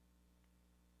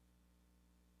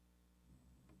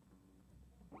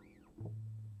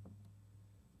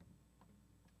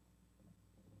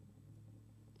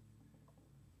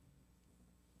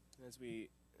 As we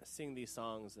sing these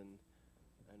songs and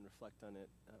reflect on it,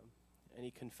 any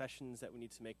confessions that we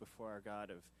need to make before our God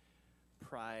of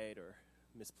pride or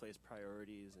misplaced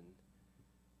priorities, and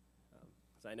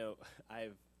I know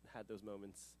I've had those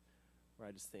moments where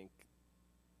I just think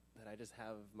that I just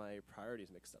have my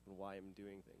priorities mixed up and why I'm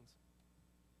doing things.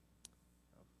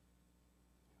 I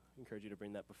encourage you to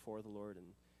bring that before the Lord and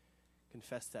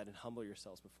confess that and humble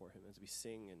yourselves before him as we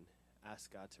sing and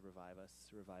ask God to revive us,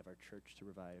 to revive our church, to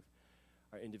revive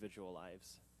our individual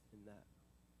lives in that.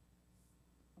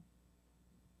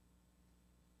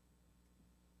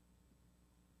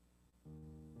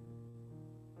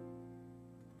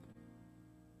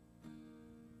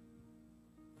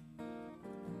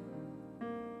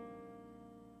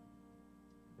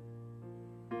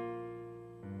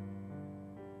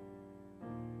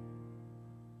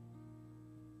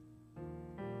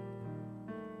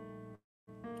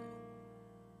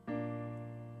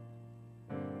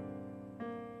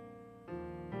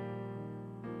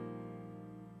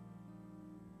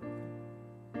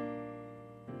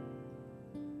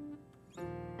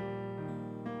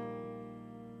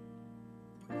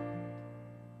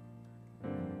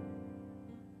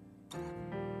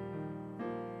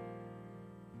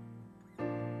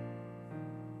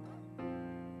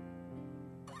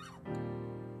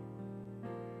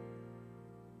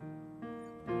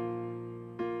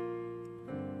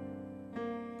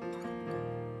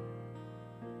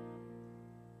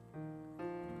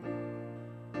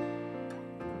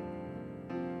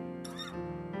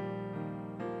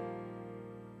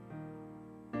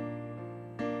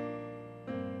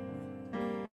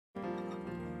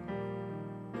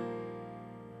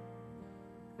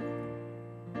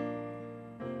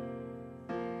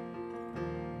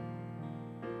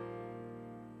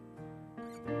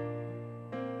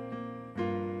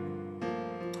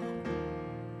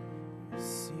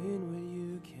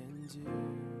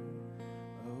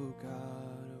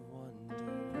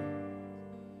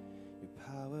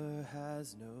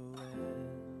 Has no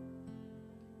end.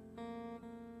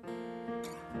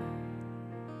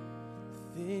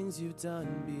 Things you've done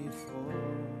before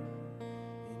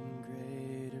in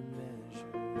greater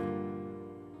measure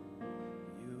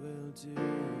you will do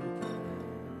again.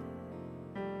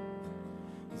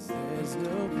 'Cause there's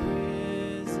no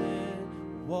prison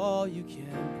wall you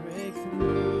can't break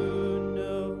through,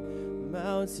 no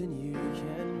mountain you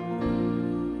can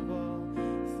move. All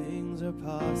things are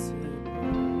possible.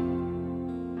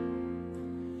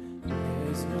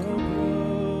 There's no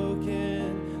broken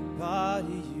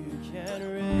body you can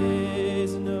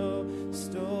raise, no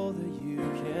stone that you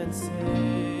can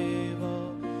save.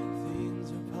 All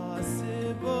things are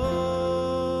possible.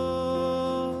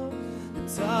 The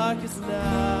darkest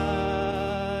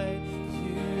night,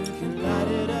 you can light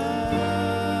it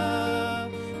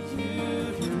up.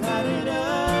 You can light it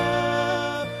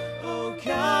up. Oh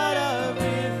God of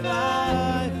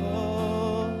revival,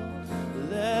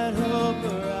 let hope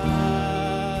arise.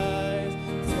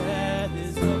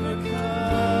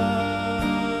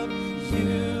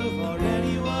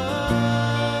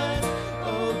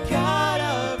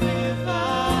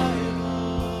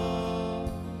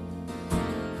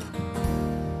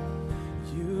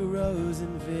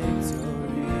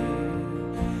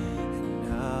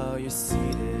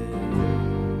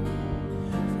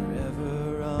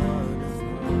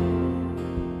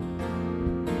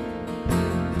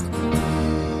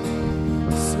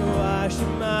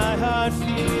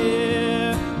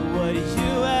 Fear what you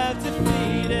have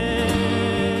defeated.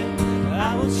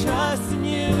 I will trust in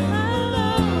you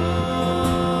alone.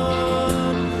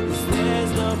 'Cause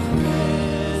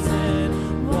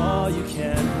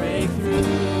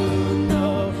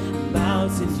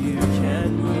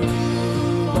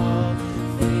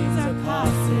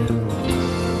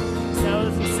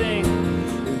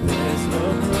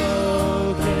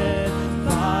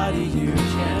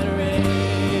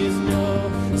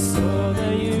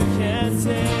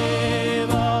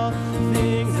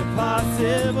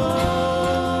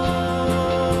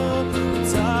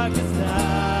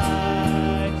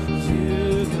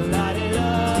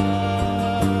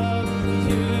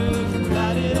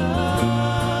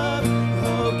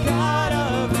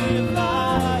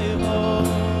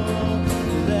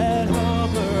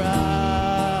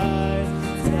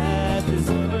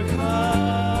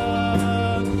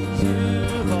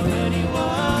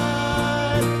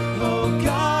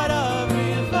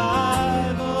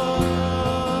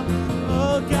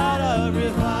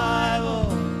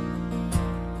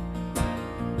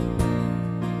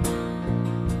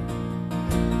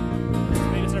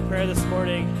prayer this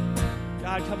morning.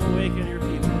 God, come awaken your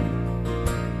people.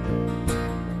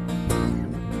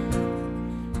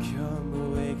 Come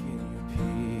awaken your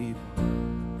people.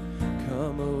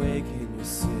 Come awaken your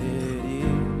city.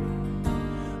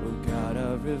 Oh God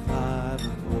of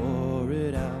revival, pour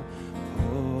it out,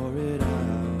 pour it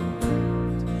out.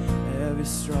 Every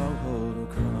stronghold will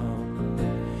crumble.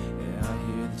 Yeah, I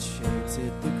hear the chains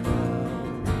hit the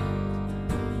ground.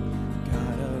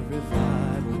 God of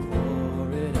revival,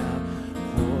 pour it out,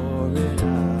 pour it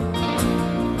out.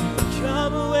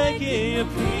 Come awaken your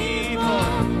people.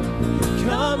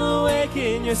 Come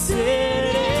awaken your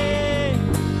city.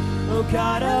 Oh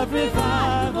God of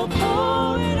revival,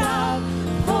 pour it out,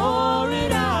 pour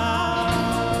it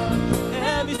out.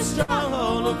 Every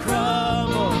stronghold will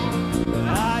crumble.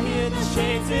 I hear the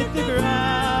chains hit the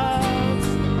ground.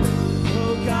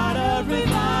 Oh God of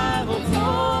revival,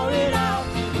 pour it out,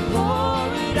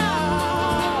 pour it out.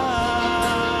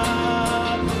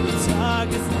 The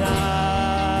darkest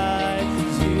night,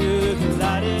 you can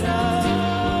light it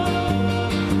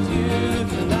up. You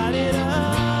can light it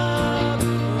up.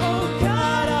 Oh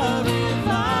God of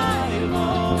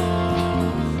revival,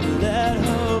 let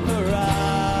hope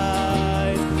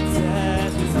arise.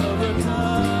 Death is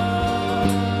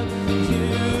overcome.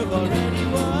 You've already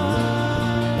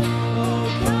won. Oh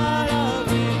God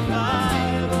of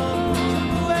revival,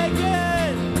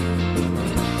 awaken.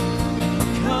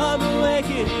 Come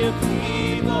awaken your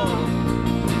people.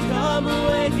 Come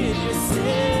awaken your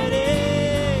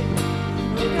city.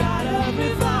 Oh God of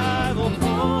revival,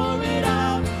 pour it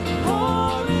out,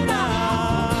 pour it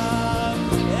out.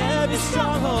 Every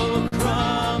stronghold will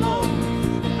crumble.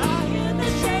 I hear the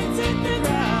chains hit the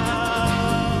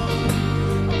ground.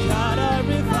 God of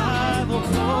revival,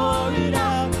 pour it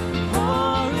out,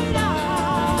 pour it out.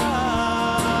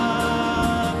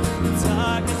 The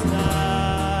darkest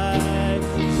night,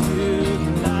 you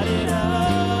can light it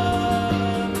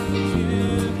up.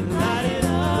 You can light it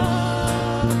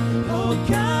up. Oh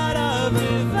God of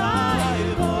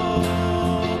revival,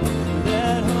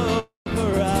 let hope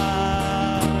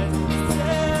arise.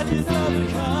 Death is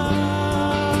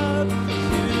overcome.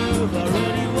 You've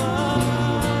already won.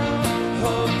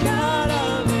 Oh God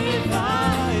of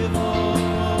revival,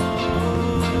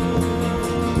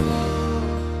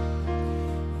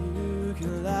 you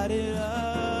can light it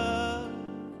up.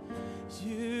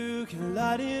 You can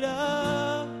light it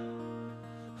up.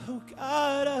 Oh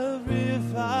God of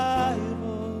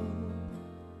revival,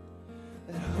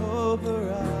 let hope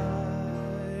arise.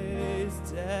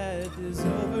 Death is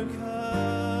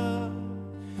overcome.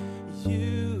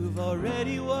 You've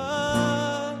already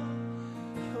won.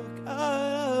 Oh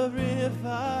God of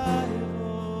revival.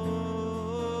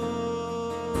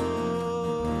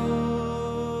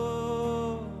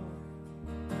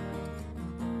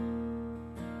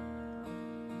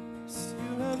 Yes, you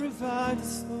have revived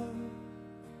us, Lord.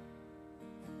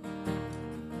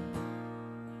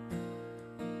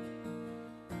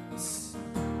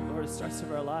 Lord, it starts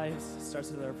with our lives. It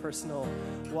starts with our personal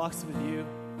walks with you.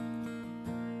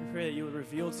 We pray that you would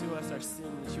reveal to us our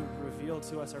sin, that you would reveal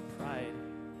to us our pride.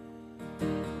 You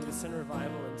would send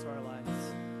revival into our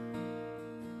lives.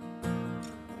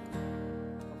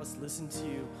 Help us listen to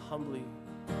you humbly,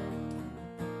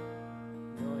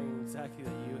 knowing exactly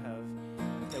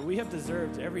that we have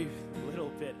deserved every little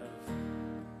bit of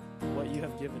what you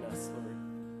have given us, Lord.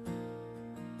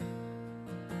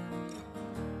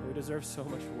 We deserve so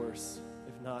much worse,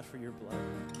 if not for your blood.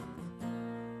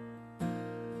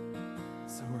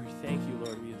 So we thank you,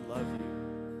 Lord. We love you.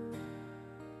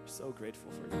 We're so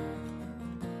grateful for you.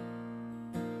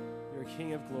 You're a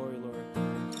King of glory, Lord.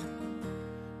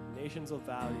 Nations will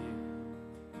bow to you.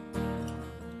 We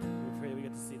pray we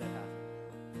get to see that happen.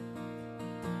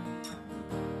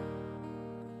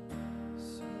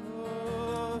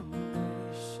 So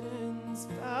nations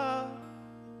bow,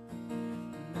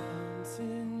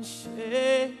 mountains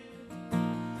shake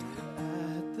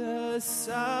at the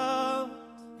sound of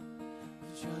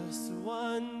just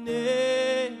one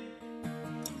name.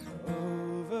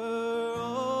 Over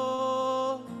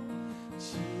all,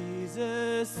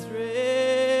 Jesus reigns.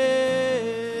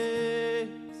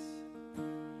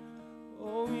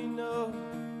 Oh, we know.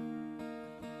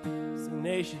 Sing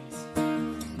nations.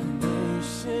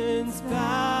 Nations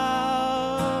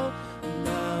bow,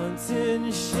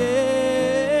 mountains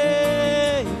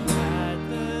shake at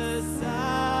the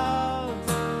sound,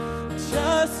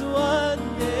 just one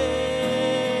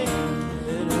name,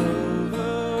 and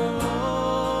over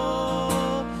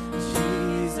all,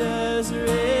 Jesus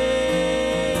reigns.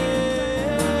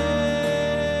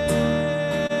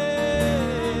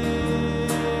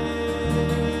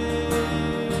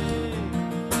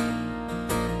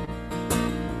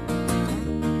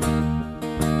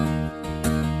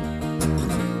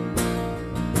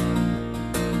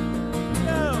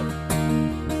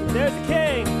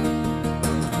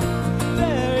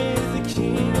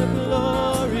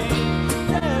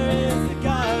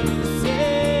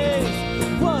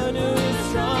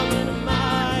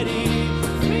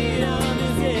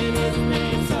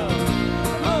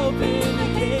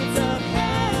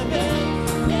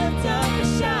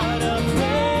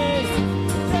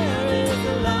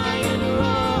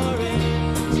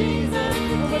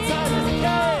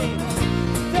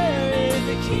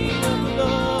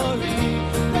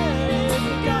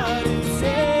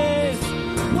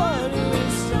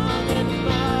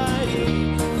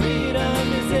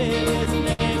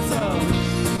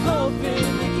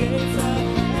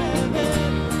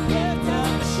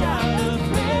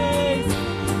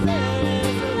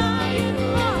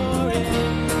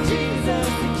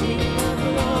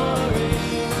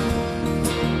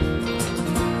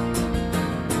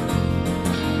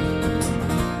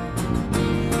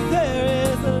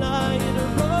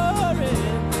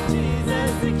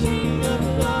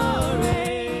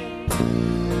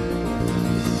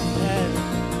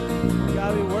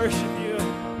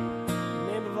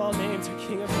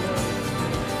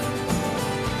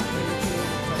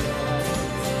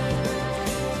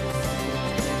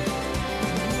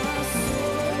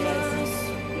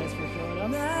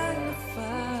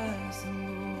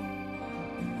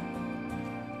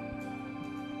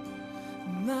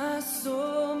 My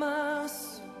soul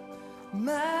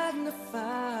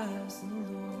magnifies the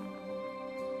Lord.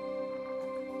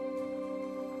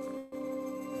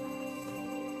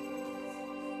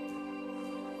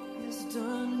 He has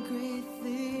done great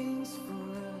things.